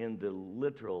the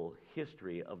literal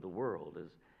history of the world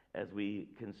as we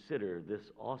consider this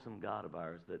awesome God of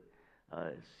ours that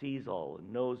sees all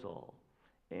and knows all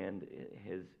and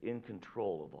is in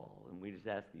control of all. And we just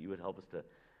ask that you would help us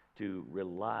to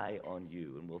rely on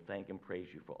you, and we'll thank and praise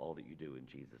you for all that you do in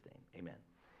Jesus' name. Amen.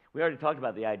 We already talked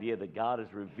about the idea that God is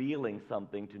revealing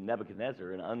something to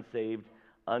Nebuchadnezzar, an unsaved,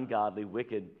 ungodly,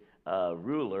 wicked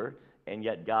ruler, and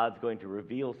yet God's going to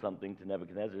reveal something to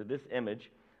Nebuchadnezzar. This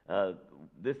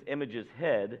image's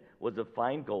head was of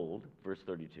fine gold, verse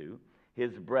 32,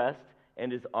 his breast and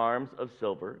his arms of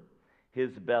silver,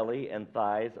 his belly and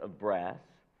thighs of brass,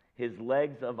 his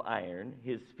legs of iron,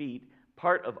 his feet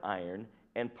part of iron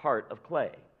and part of clay.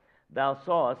 Thou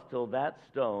sawest till that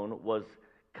stone was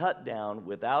cut down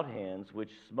without hands,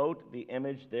 which smote the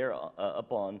image there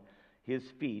upon his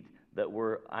feet that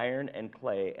were iron and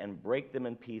clay, and brake them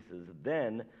in pieces.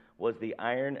 Then was the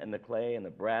iron and the clay and the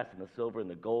brass and the silver and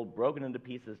the gold broken into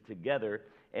pieces together,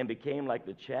 and became like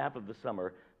the chaff of the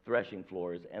summer threshing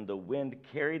floors, and the wind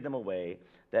carried them away,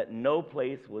 that no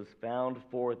place was found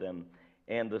for them.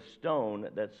 And the stone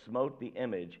that smote the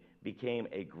image became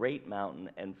a great mountain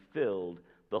and filled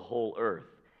the whole earth.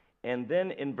 And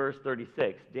then in verse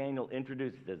 36, Daniel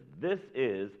introduces, says, this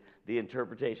is the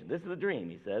interpretation. This is the dream,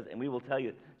 he says, and we will tell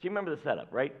you. So you remember the setup,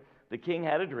 right? The king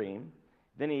had a dream.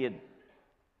 Then he had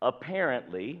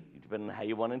apparently, depending on how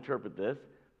you want to interpret this,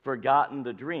 forgotten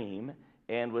the dream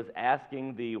and was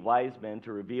asking the wise men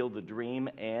to reveal the dream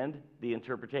and the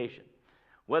interpretation.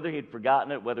 Whether he'd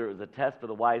forgotten it, whether it was a test for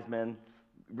the wise men,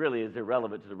 really is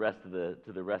irrelevant to the rest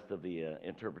of the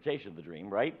interpretation of the dream,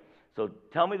 right? So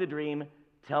tell me the dream,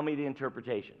 tell me the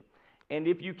interpretation. And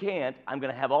if you can't, I'm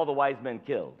going to have all the wise men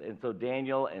killed. And so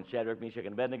Daniel and Shadrach, Meshach,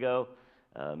 and Abednego,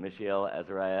 Mishael,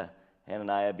 Azariah,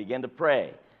 Hananiah began to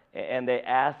pray. And they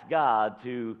asked God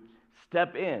to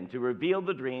step in, to reveal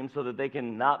the dream so that they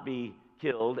can not be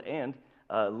killed, and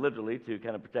literally to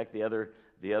kind of protect the other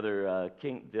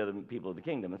people of the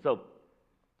kingdom. And so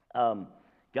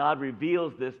God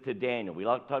reveals this to Daniel. We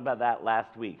talked about that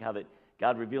last week, how that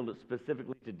God revealed it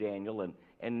specifically to Daniel.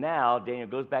 And now Daniel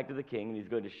goes back to the king, and he's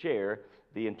going to share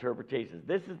the interpretations.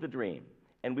 This is the dream,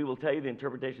 and we will tell you the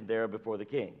interpretation thereof before the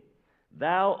king.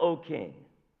 Thou, O king,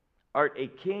 art a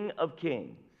king of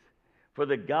kings, for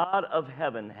the God of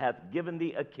heaven hath given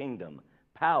thee a kingdom,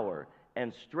 power,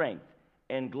 and strength,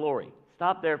 and glory.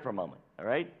 Stop there for a moment, all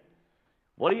right?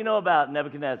 What do you know about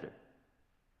Nebuchadnezzar?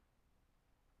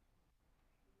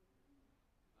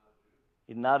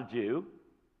 He's not a Jew.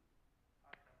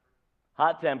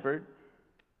 Hot-tempered.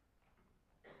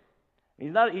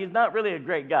 He's not really a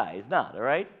great guy. He's not, all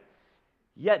right?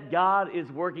 Yet God is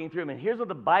working through him. And here's what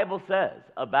the Bible says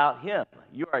about him.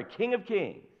 You are a king of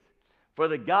kings, for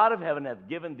the God of heaven hath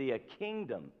given thee a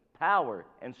kingdom, power,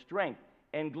 and strength,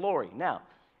 and glory. Now,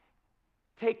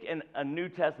 take a New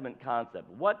Testament concept.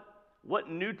 What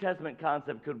New Testament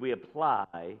concept could we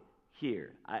apply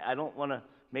here? I don't want to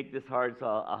make this hard, so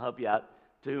I'll help you out.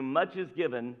 To whom much is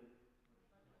given,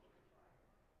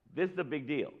 this is a big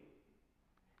deal.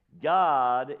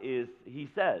 He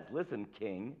says, listen,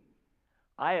 king,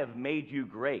 I have made you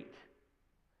great.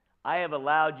 I have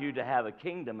allowed you to have a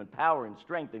kingdom and power and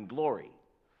strength and glory.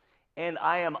 And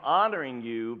I am honoring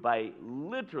you by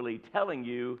literally telling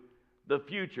you the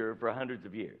future for hundreds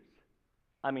of years.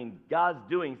 I mean, God's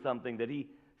doing something that he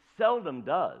seldom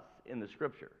does in the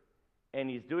scripture. And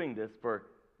he's doing this for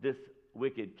this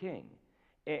wicked king.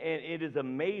 And it is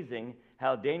amazing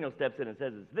how Daniel steps in and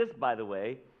says this, by the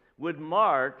way, would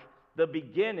mark the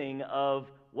beginning of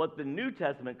what the New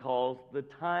Testament calls the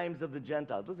times of the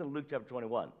Gentiles. Listen to Luke chapter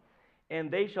 21.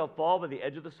 And they shall fall by the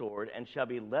edge of the sword, and shall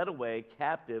be led away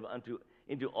captive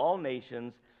into all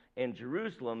nations, and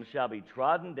Jerusalem shall be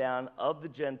trodden down of the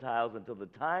Gentiles until the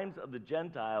times of the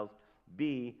Gentiles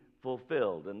be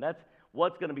fulfilled. And that's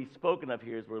what's going to be spoken of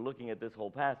here as we're looking at this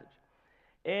whole passage.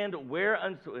 And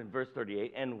in verse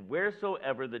 38, and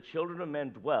wheresoever the children of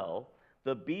men dwell,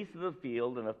 the beasts of the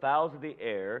field and the fowls of the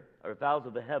air, or fowls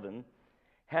of the heaven,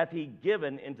 hath he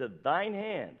given into thine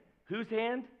hand. Whose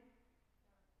hand?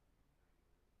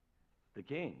 The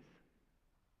king's.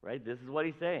 Right? This is what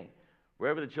he's saying.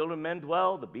 Wherever the children of men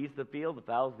dwell, the beasts of the field, the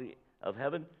fowls of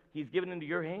heaven, he's given into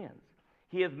your hands.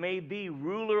 He hath made thee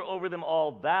ruler over them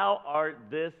all. Thou art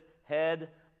this head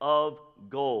of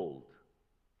gold.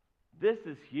 This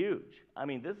is huge. I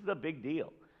mean, this is a big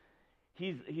deal.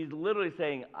 He's literally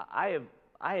saying, I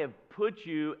have put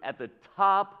you at the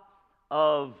top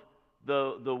of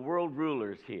the world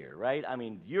rulers here, right? I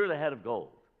mean, you're the head of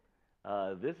gold.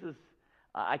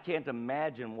 I can't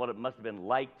imagine what it must have been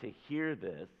like to hear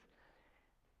this.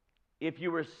 If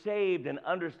you were saved and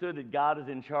understood that God is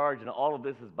in charge and all of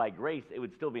this is by grace, it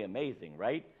would still be amazing,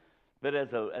 right? But as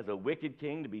a wicked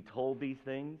king to be told these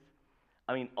things,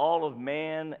 I mean, all of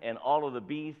man and all of the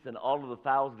beasts and all of the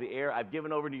fowls of the air, I've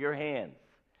given over to your hands.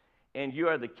 And you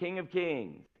are the King of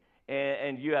kings.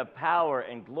 And you have power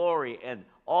and glory. And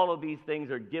all of these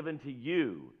things are given to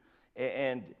you.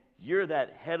 And you're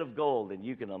that head of gold. And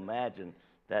you can imagine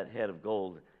that head of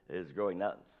gold is growing.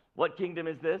 Now, what kingdom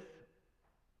is this?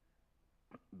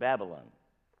 Babylon.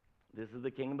 This is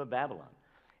the kingdom of Babylon.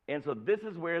 And so this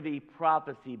is where the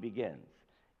prophecy begins.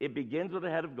 It begins with a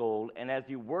head of gold, and as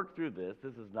you work through this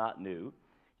is not new.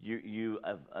 You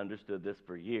have understood this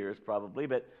for years probably,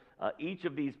 but each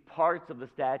of these parts of the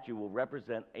statue will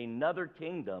represent another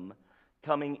kingdom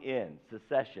coming in,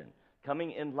 succession,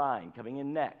 coming in line, coming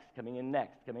in next, coming in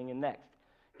next, coming in next.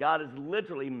 God is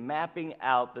literally mapping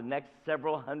out the next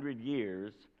several hundred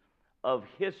years of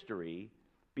history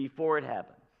before it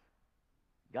happens.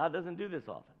 God doesn't do this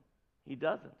often. He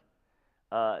doesn't.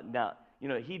 Now,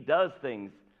 he does things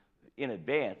in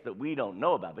advance that we don't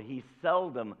know about, but he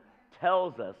seldom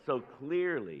tells us so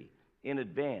clearly in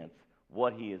advance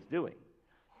what he is doing.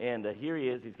 And here he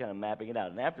is, he's kind of mapping it out.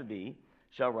 And after thee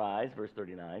shall rise, verse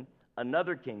 39,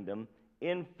 another kingdom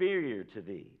inferior to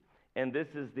thee. And this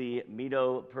is the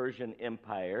Medo-Persian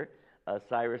Empire,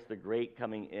 Cyrus the Great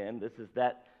coming in. This is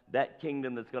that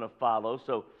kingdom that's going to follow.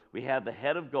 So we have the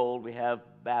head of gold, we have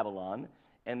Babylon,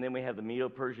 and then we have the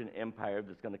Medo-Persian Empire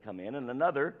that's going to come in, and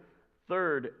another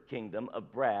third kingdom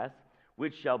of brass,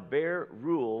 which shall bear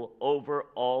rule over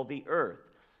all the earth.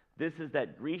 This is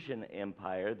that Grecian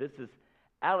Empire. This is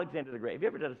Alexander the Great. Have you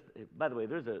ever done by the way,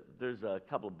 there's a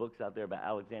couple of books out there about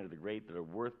Alexander the Great that are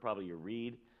worth probably your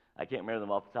read. I can't remember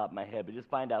them off the top of my head, but just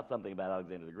find out something about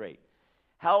Alexander the Great.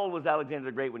 How old was Alexander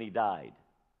the Great when he died?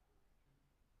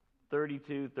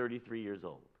 32, 33 years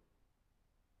old.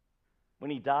 When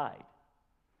he died.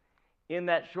 In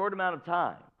that short amount of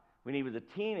time, when he was a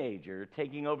teenager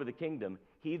taking over the kingdom,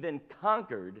 he then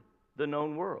conquered the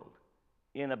known world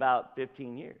in about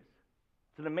 15 years.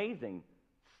 It's an amazing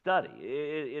study.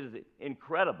 It is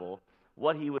incredible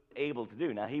what he was able to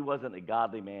do. Now, he wasn't a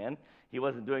godly man. He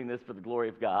wasn't doing this for the glory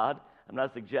of God. I'm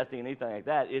not suggesting anything like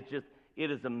that. It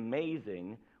is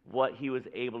amazing what he was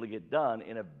able to get done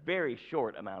in a very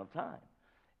short amount of time.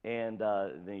 And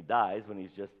then he dies when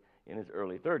he's just in his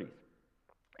early 30s.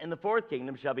 And the fourth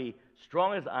kingdom shall be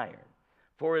strong as iron,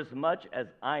 for as much as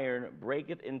iron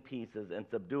breaketh in pieces and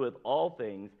subdueth all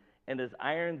things, and as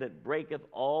iron that breaketh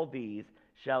all these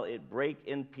shall it break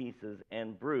in pieces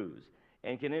and bruise.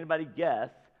 And can anybody guess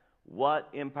what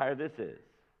empire this is?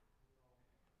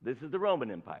 This is the Roman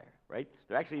Empire, right?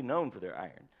 They're actually known for their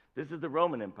iron. This is the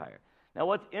Roman Empire. Now,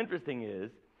 what's interesting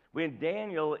is when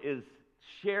Daniel is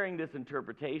sharing this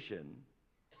interpretation,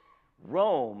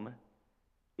 Rome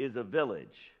is a village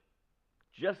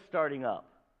just starting up.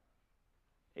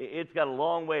 It's got a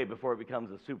long way before it becomes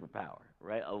a superpower,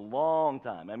 right? A long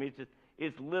time. I mean,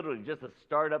 it's literally just a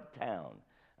startup town.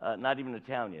 Not even a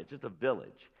town yet, it's just a village.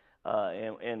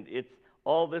 And it's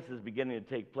all this is beginning to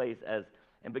take place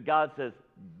but God says,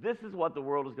 this is what the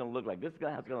world is going to look like. This is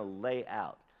how it's going to lay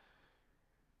out.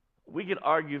 We could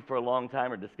argue for a long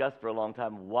time or discuss for a long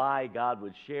time why God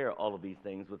would share all of these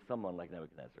things with someone like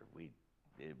Nebuchadnezzar.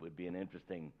 It would be an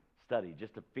interesting study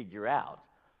just to figure out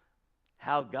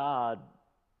how God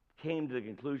came to the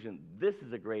conclusion, this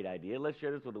is a great idea, let's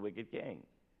share this with the wicked king.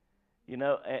 You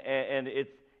know, and it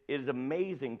is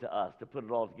amazing to us to put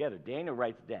it all together. Daniel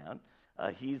writes it down.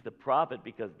 He's the prophet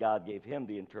because God gave him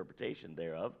the interpretation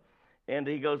thereof. And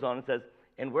he goes on and says,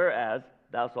 and whereas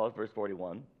thou sawest, verse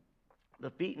 41, the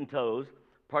feet and toes,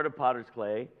 part of potter's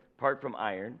clay, part from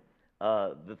iron,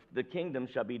 the kingdom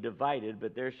shall be divided,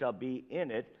 but there shall be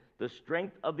in it the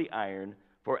strength of the iron,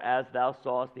 for as thou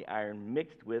sawest the iron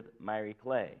mixed with miry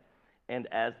clay. And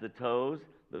as the toes,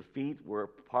 the feet were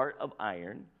part of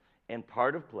iron and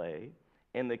part of clay,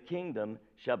 and the kingdom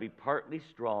shall be partly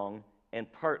strong and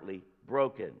partly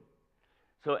broken.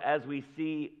 So as we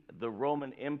see the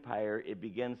Roman Empire, it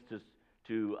begins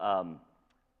to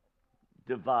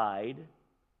divide,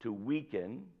 to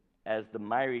weaken as the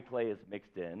miry clay is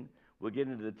mixed in. We'll get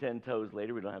into the 10 toes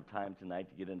later. We don't have time tonight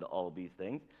to get into all of these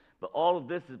things. But all of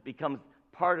this becomes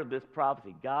part of this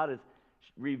prophecy. God is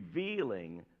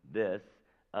revealing this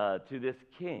to this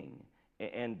king,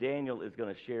 and Daniel is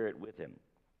going to share it with him.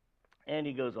 And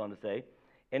he goes on to say,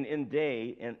 and in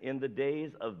the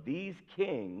days of these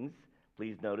kings,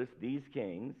 please notice, these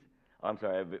kings, I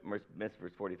missed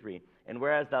verse 43. And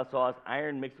whereas thou sawest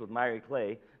iron mixed with miry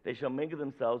clay, they shall mingle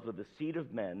themselves with the seed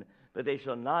of men, but they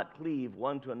shall not cleave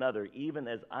one to another, even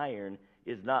as iron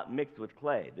is not mixed with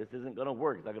clay. This isn't going to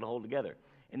work. It's not going to hold together.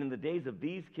 And in the days of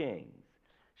these kings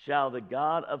shall the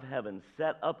God of heaven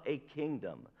set up a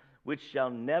kingdom which shall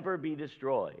never be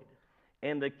destroyed,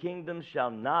 and the kingdom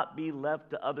shall not be left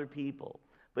to other people,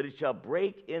 but it shall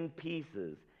break in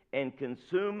pieces and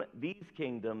consume these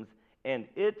kingdoms, and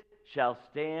it shall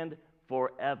stand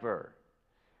forever.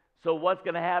 So what's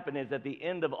going to happen is at the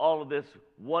end of all of this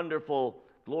wonderful,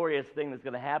 glorious thing that's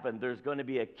going to happen, there's going to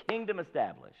be a kingdom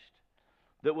established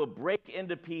that will break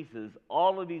into pieces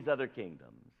all of these other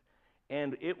kingdoms,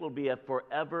 and it will be a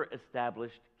forever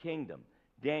established kingdom.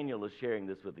 Daniel is sharing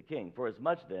this with the king. For as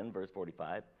much then, verse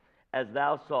 45, as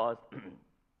thou sawest,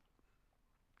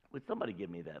 would somebody give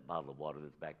me that bottle of water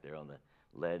that's back there on the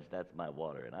ledge? That's my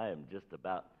water, and I am just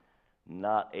about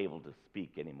not able to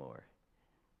speak anymore.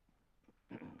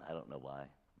 I don't know why.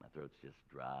 My throat's just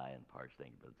dry and parched.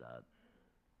 Thank you, Brother Todd.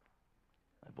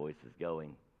 My voice is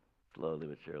going slowly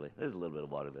but surely. There's a little bit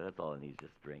of water there. That's all I need,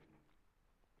 just drink.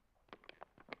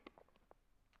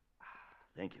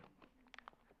 Thank you.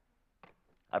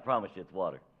 I promise you it's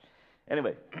water.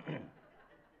 Anyway,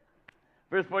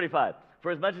 verse 45.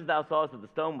 For as much as thou sawest that the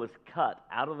stone was cut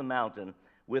out of the mountain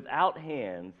without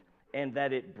hands, and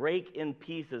that it break in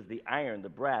pieces the iron, the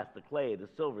brass, the clay, the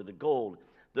silver, the gold,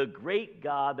 the great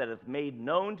God that hath made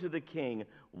known to the king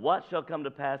what shall come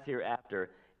to pass hereafter,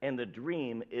 and the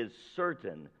dream is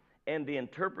certain, and the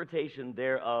interpretation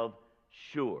thereof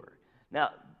sure. Now,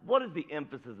 what is the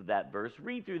emphasis of that verse?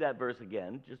 Read through that verse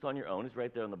again, just on your own. It's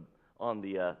right there on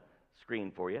the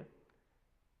screen for you.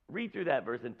 Read through that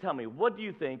verse and tell me, what do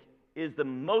you think is the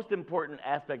most important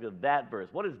aspect of that verse?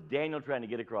 What is Daniel trying to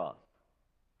get across?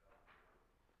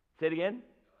 Say it again.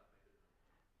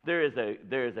 There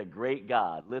is a great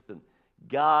God. Listen,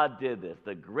 God did this.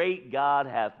 The great God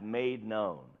hath made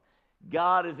known.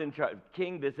 God is in charge.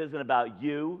 King, this isn't about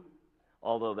you,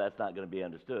 although that's not going to be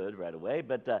understood right away,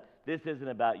 but this isn't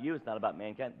about you. It's not about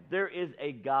mankind. There is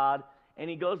a God, and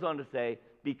he goes on to say,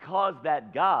 because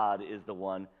that God is the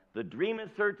one, the dream is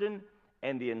certain,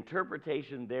 and the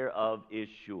interpretation thereof is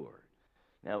sure.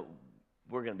 Now,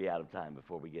 we're going to be out of time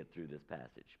before we get through this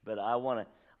passage, but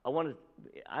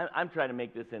I'm trying to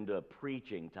make this into a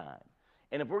preaching time.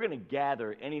 And if we're going to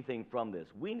gather anything from this,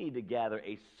 we need to gather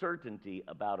a certainty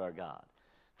about our God.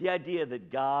 The idea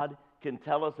that God can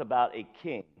tell us about a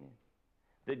king,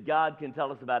 that God can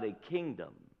tell us about a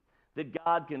kingdom, that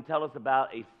God can tell us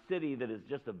about a city that is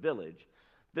just a village,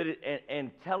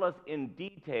 and tell us in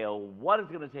detail what is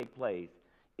going to take place,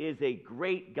 is a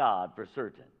great God for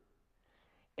certain.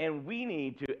 And we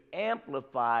need to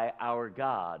amplify our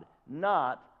God,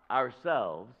 not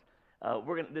ourselves.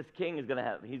 This king he's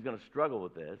going to struggle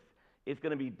with this. It's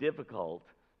going to be difficult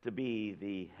to be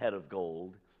the head of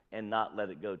gold and not let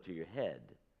it go to your head.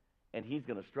 And he's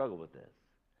going to struggle with this.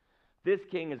 This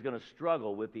king is going to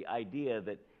struggle with the idea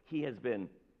that he has been,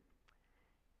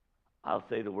 I'll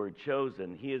say the word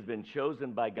chosen. He has been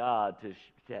chosen by God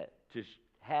to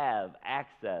have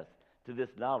access to this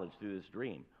knowledge through this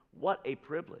dream. What a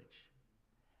privilege.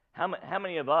 How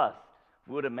many of us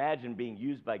would imagine being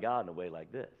used by God in a way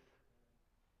like this?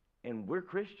 And we're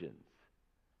Christians.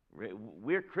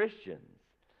 We're Christians.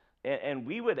 And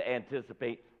we would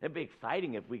anticipate, it'd be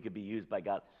exciting if we could be used by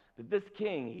God. But this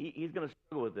king, he's going to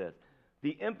struggle with this.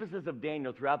 The emphasis of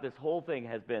Daniel throughout this whole thing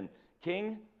has been,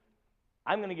 King,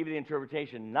 I'm going to give you the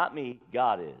interpretation, not me,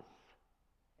 God is.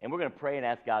 And we're going to pray and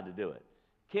ask God to do it.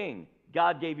 King,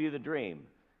 God gave you the dream.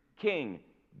 King,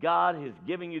 God is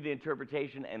giving you the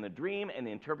interpretation, and the dream and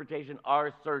the interpretation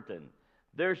are certain.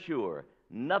 They're sure.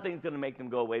 Nothing's going to make them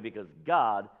go away because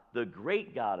God, the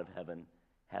great God of heaven,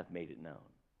 hath made it known.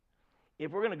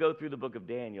 If we're going to go through the book of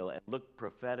Daniel and look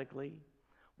prophetically,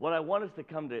 what I want us to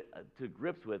come to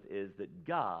grips with is that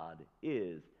God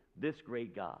is this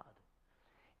great God.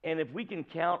 And if we can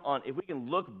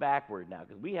look backward now,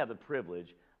 because we have the privilege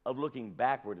of looking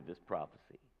backward at this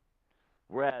prophecy,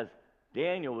 whereas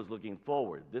Daniel was looking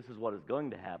forward, this is what is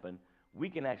going to happen, we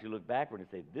can actually look backward and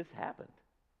say, this happened.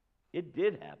 It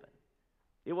did happen.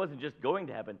 It wasn't just going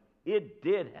to happen, it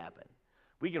did happen.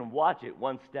 We can watch it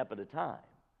one step at a time.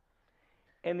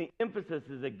 And the emphasis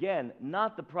is, again,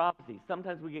 not the prophecy.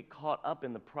 Sometimes we get caught up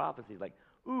in the prophecy, like,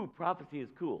 ooh, prophecy is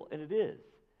cool, and it is.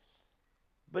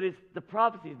 But the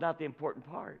prophecy is not the important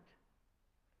part.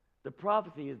 The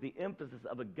prophecy is the emphasis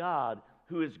of a God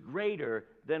who is greater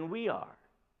than we are.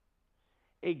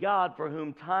 A God for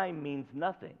whom time means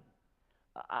nothing.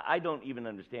 I don't even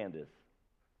understand this.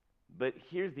 But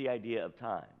here's the idea of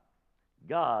time.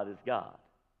 God is God.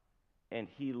 And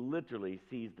he literally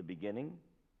sees the beginning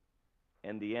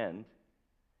and the end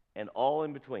and all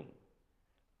in between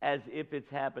as if it's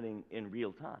happening in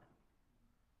real time.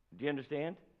 Do you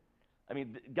understand? I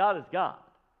mean, God is God.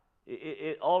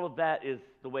 All of that is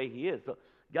the way he is. So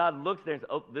God looks there and says,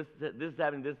 oh, this is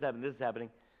happening, this is happening, this is happening,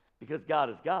 because God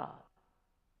is God.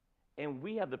 And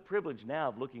we have the privilege now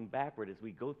of looking backward as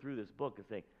we go through this book and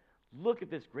saying, look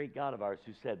at this great God of ours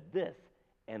who said this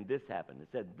and this happened. It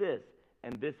said this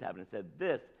and this happened. It said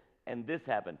this and this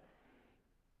happened.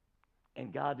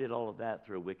 And God did all of that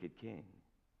through a wicked king.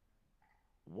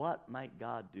 What might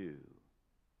God do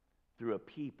through a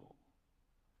people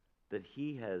that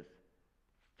he has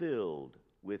filled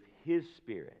with his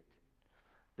spirit?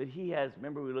 That he has,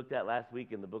 remember we looked at last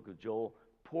week in the book of Joel,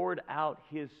 poured out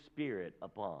his spirit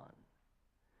upon.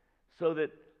 So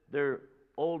that their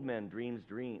old men dream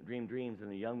dreams and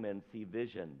the young men see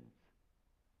visions.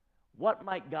 What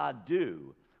might God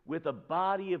do with a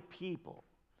body of people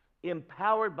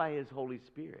empowered by his Holy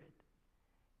Spirit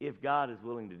if God is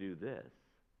willing to do this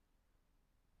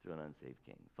through an unsaved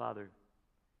king? Father,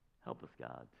 help us,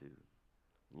 God, to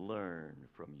learn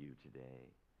from you today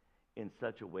in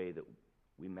such a way that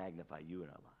we magnify you in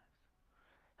our lives.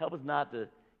 Help us not to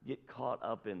get caught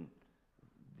up in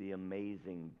the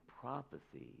amazing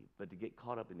prophecy, but to get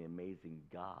caught up in the amazing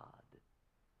God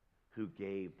who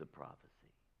gave the prophecy.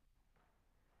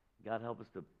 God, help us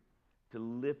to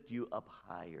lift you up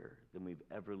higher than we've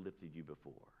ever lifted you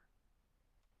before,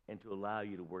 and to allow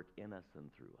you to work in us and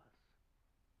through us.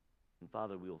 And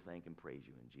Father, we will thank and praise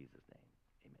you in Jesus' name.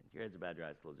 Amen. Your heads are bowed, your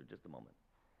eyes closed for just a moment.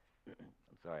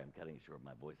 I'm sorry, I'm cutting it short.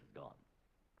 My voice is gone.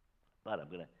 But I'm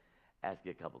going to ask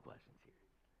you a couple questions here.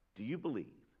 Do you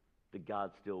believe that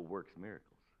God still works miracles?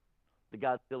 That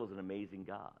God still is an amazing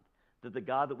God? That the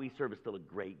God that we serve is still a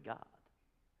great God?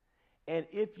 And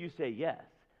if you say yes,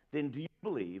 then do you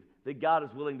believe that God is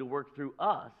willing to work through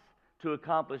us to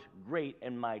accomplish great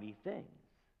and mighty things,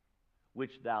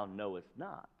 which thou knowest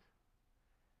not?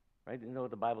 Right? You know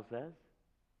what the Bible says?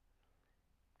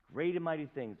 Great and mighty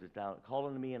things which thou call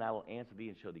unto me, and I will answer thee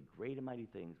and show thee great and mighty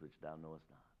things which thou knowest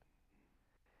not.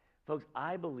 Folks,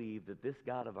 I believe that this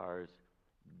God of ours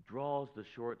draws the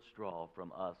short straw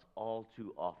from us all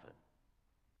too often.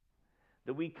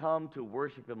 That we come to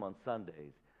worship him on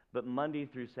Sundays, but Monday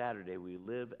through Saturday we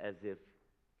live as if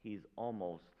he's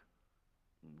almost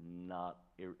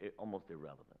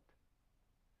irrelevant.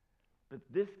 But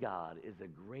this God is a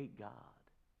great God,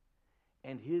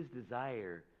 and his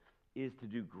desire is to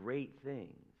do great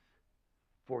things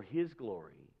for his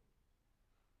glory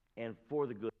and for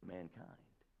the good of mankind.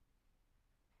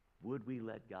 Would we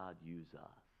let God use us?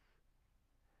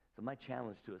 So my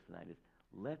challenge to us tonight is,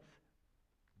 let's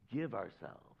give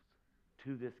ourselves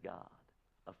to this God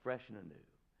afresh and anew,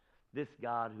 this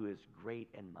God who is great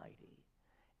and mighty.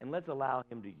 And let's allow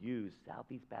him to use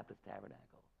Southeast Baptist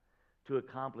Tabernacle to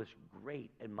accomplish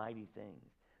great and mighty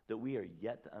things that we are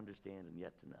yet to understand and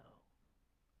yet to know.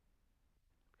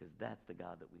 Because that's the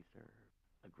God that we serve,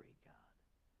 a great God.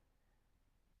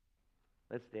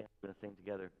 Let's stand and sing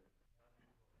together.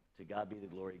 To God be the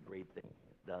glory, great things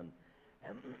done.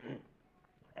 And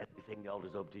as we sing, the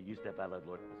altar's open to you. Step out of the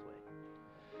Lord this way.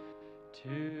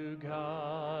 To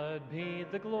God be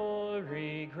the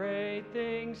glory, great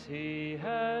things he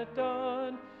hath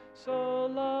done. So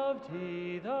loved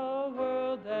he the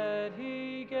world that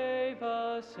he gave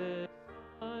us his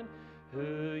Son,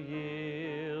 who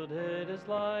yielded his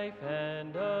life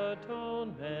and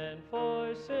atonement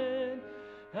for sin,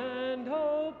 and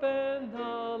opened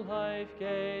the life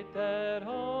gate that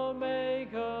all may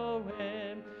go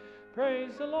in.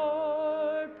 Praise the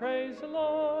Lord, praise the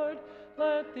Lord.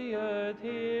 Let the earth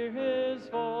hear his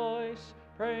voice.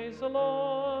 Praise the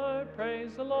Lord,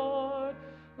 praise the Lord.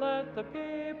 Let the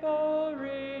people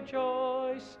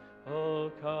rejoice.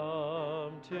 Oh,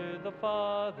 come to the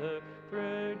Father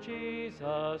through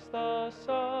Jesus the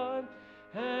Son,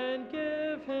 and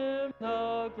give him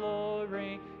the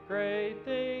glory, great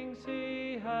things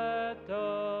he hath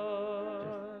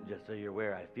done. Just so you're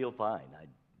aware, I feel fine. I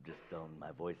just don't,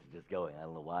 my voice is just going. I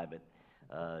don't know why, but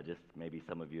just maybe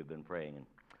some of you have been praying,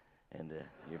 and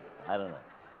I don't know.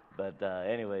 But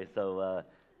anyway, so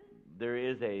there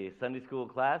is a Sunday school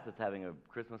class that's having a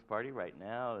Christmas party right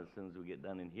now as soon as we get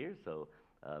done in here, so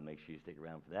make sure you stick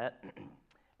around for that.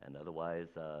 And otherwise,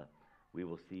 we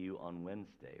will see you on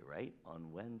Wednesday, right?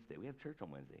 On Wednesday. We have church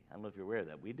on Wednesday. I don't know if you're aware of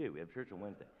that. We do. We have church on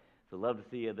Wednesday. So love to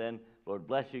see you then. Lord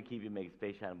bless you, keep you, make his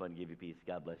face shine upon you, give you peace.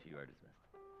 God bless you. You are dismissed.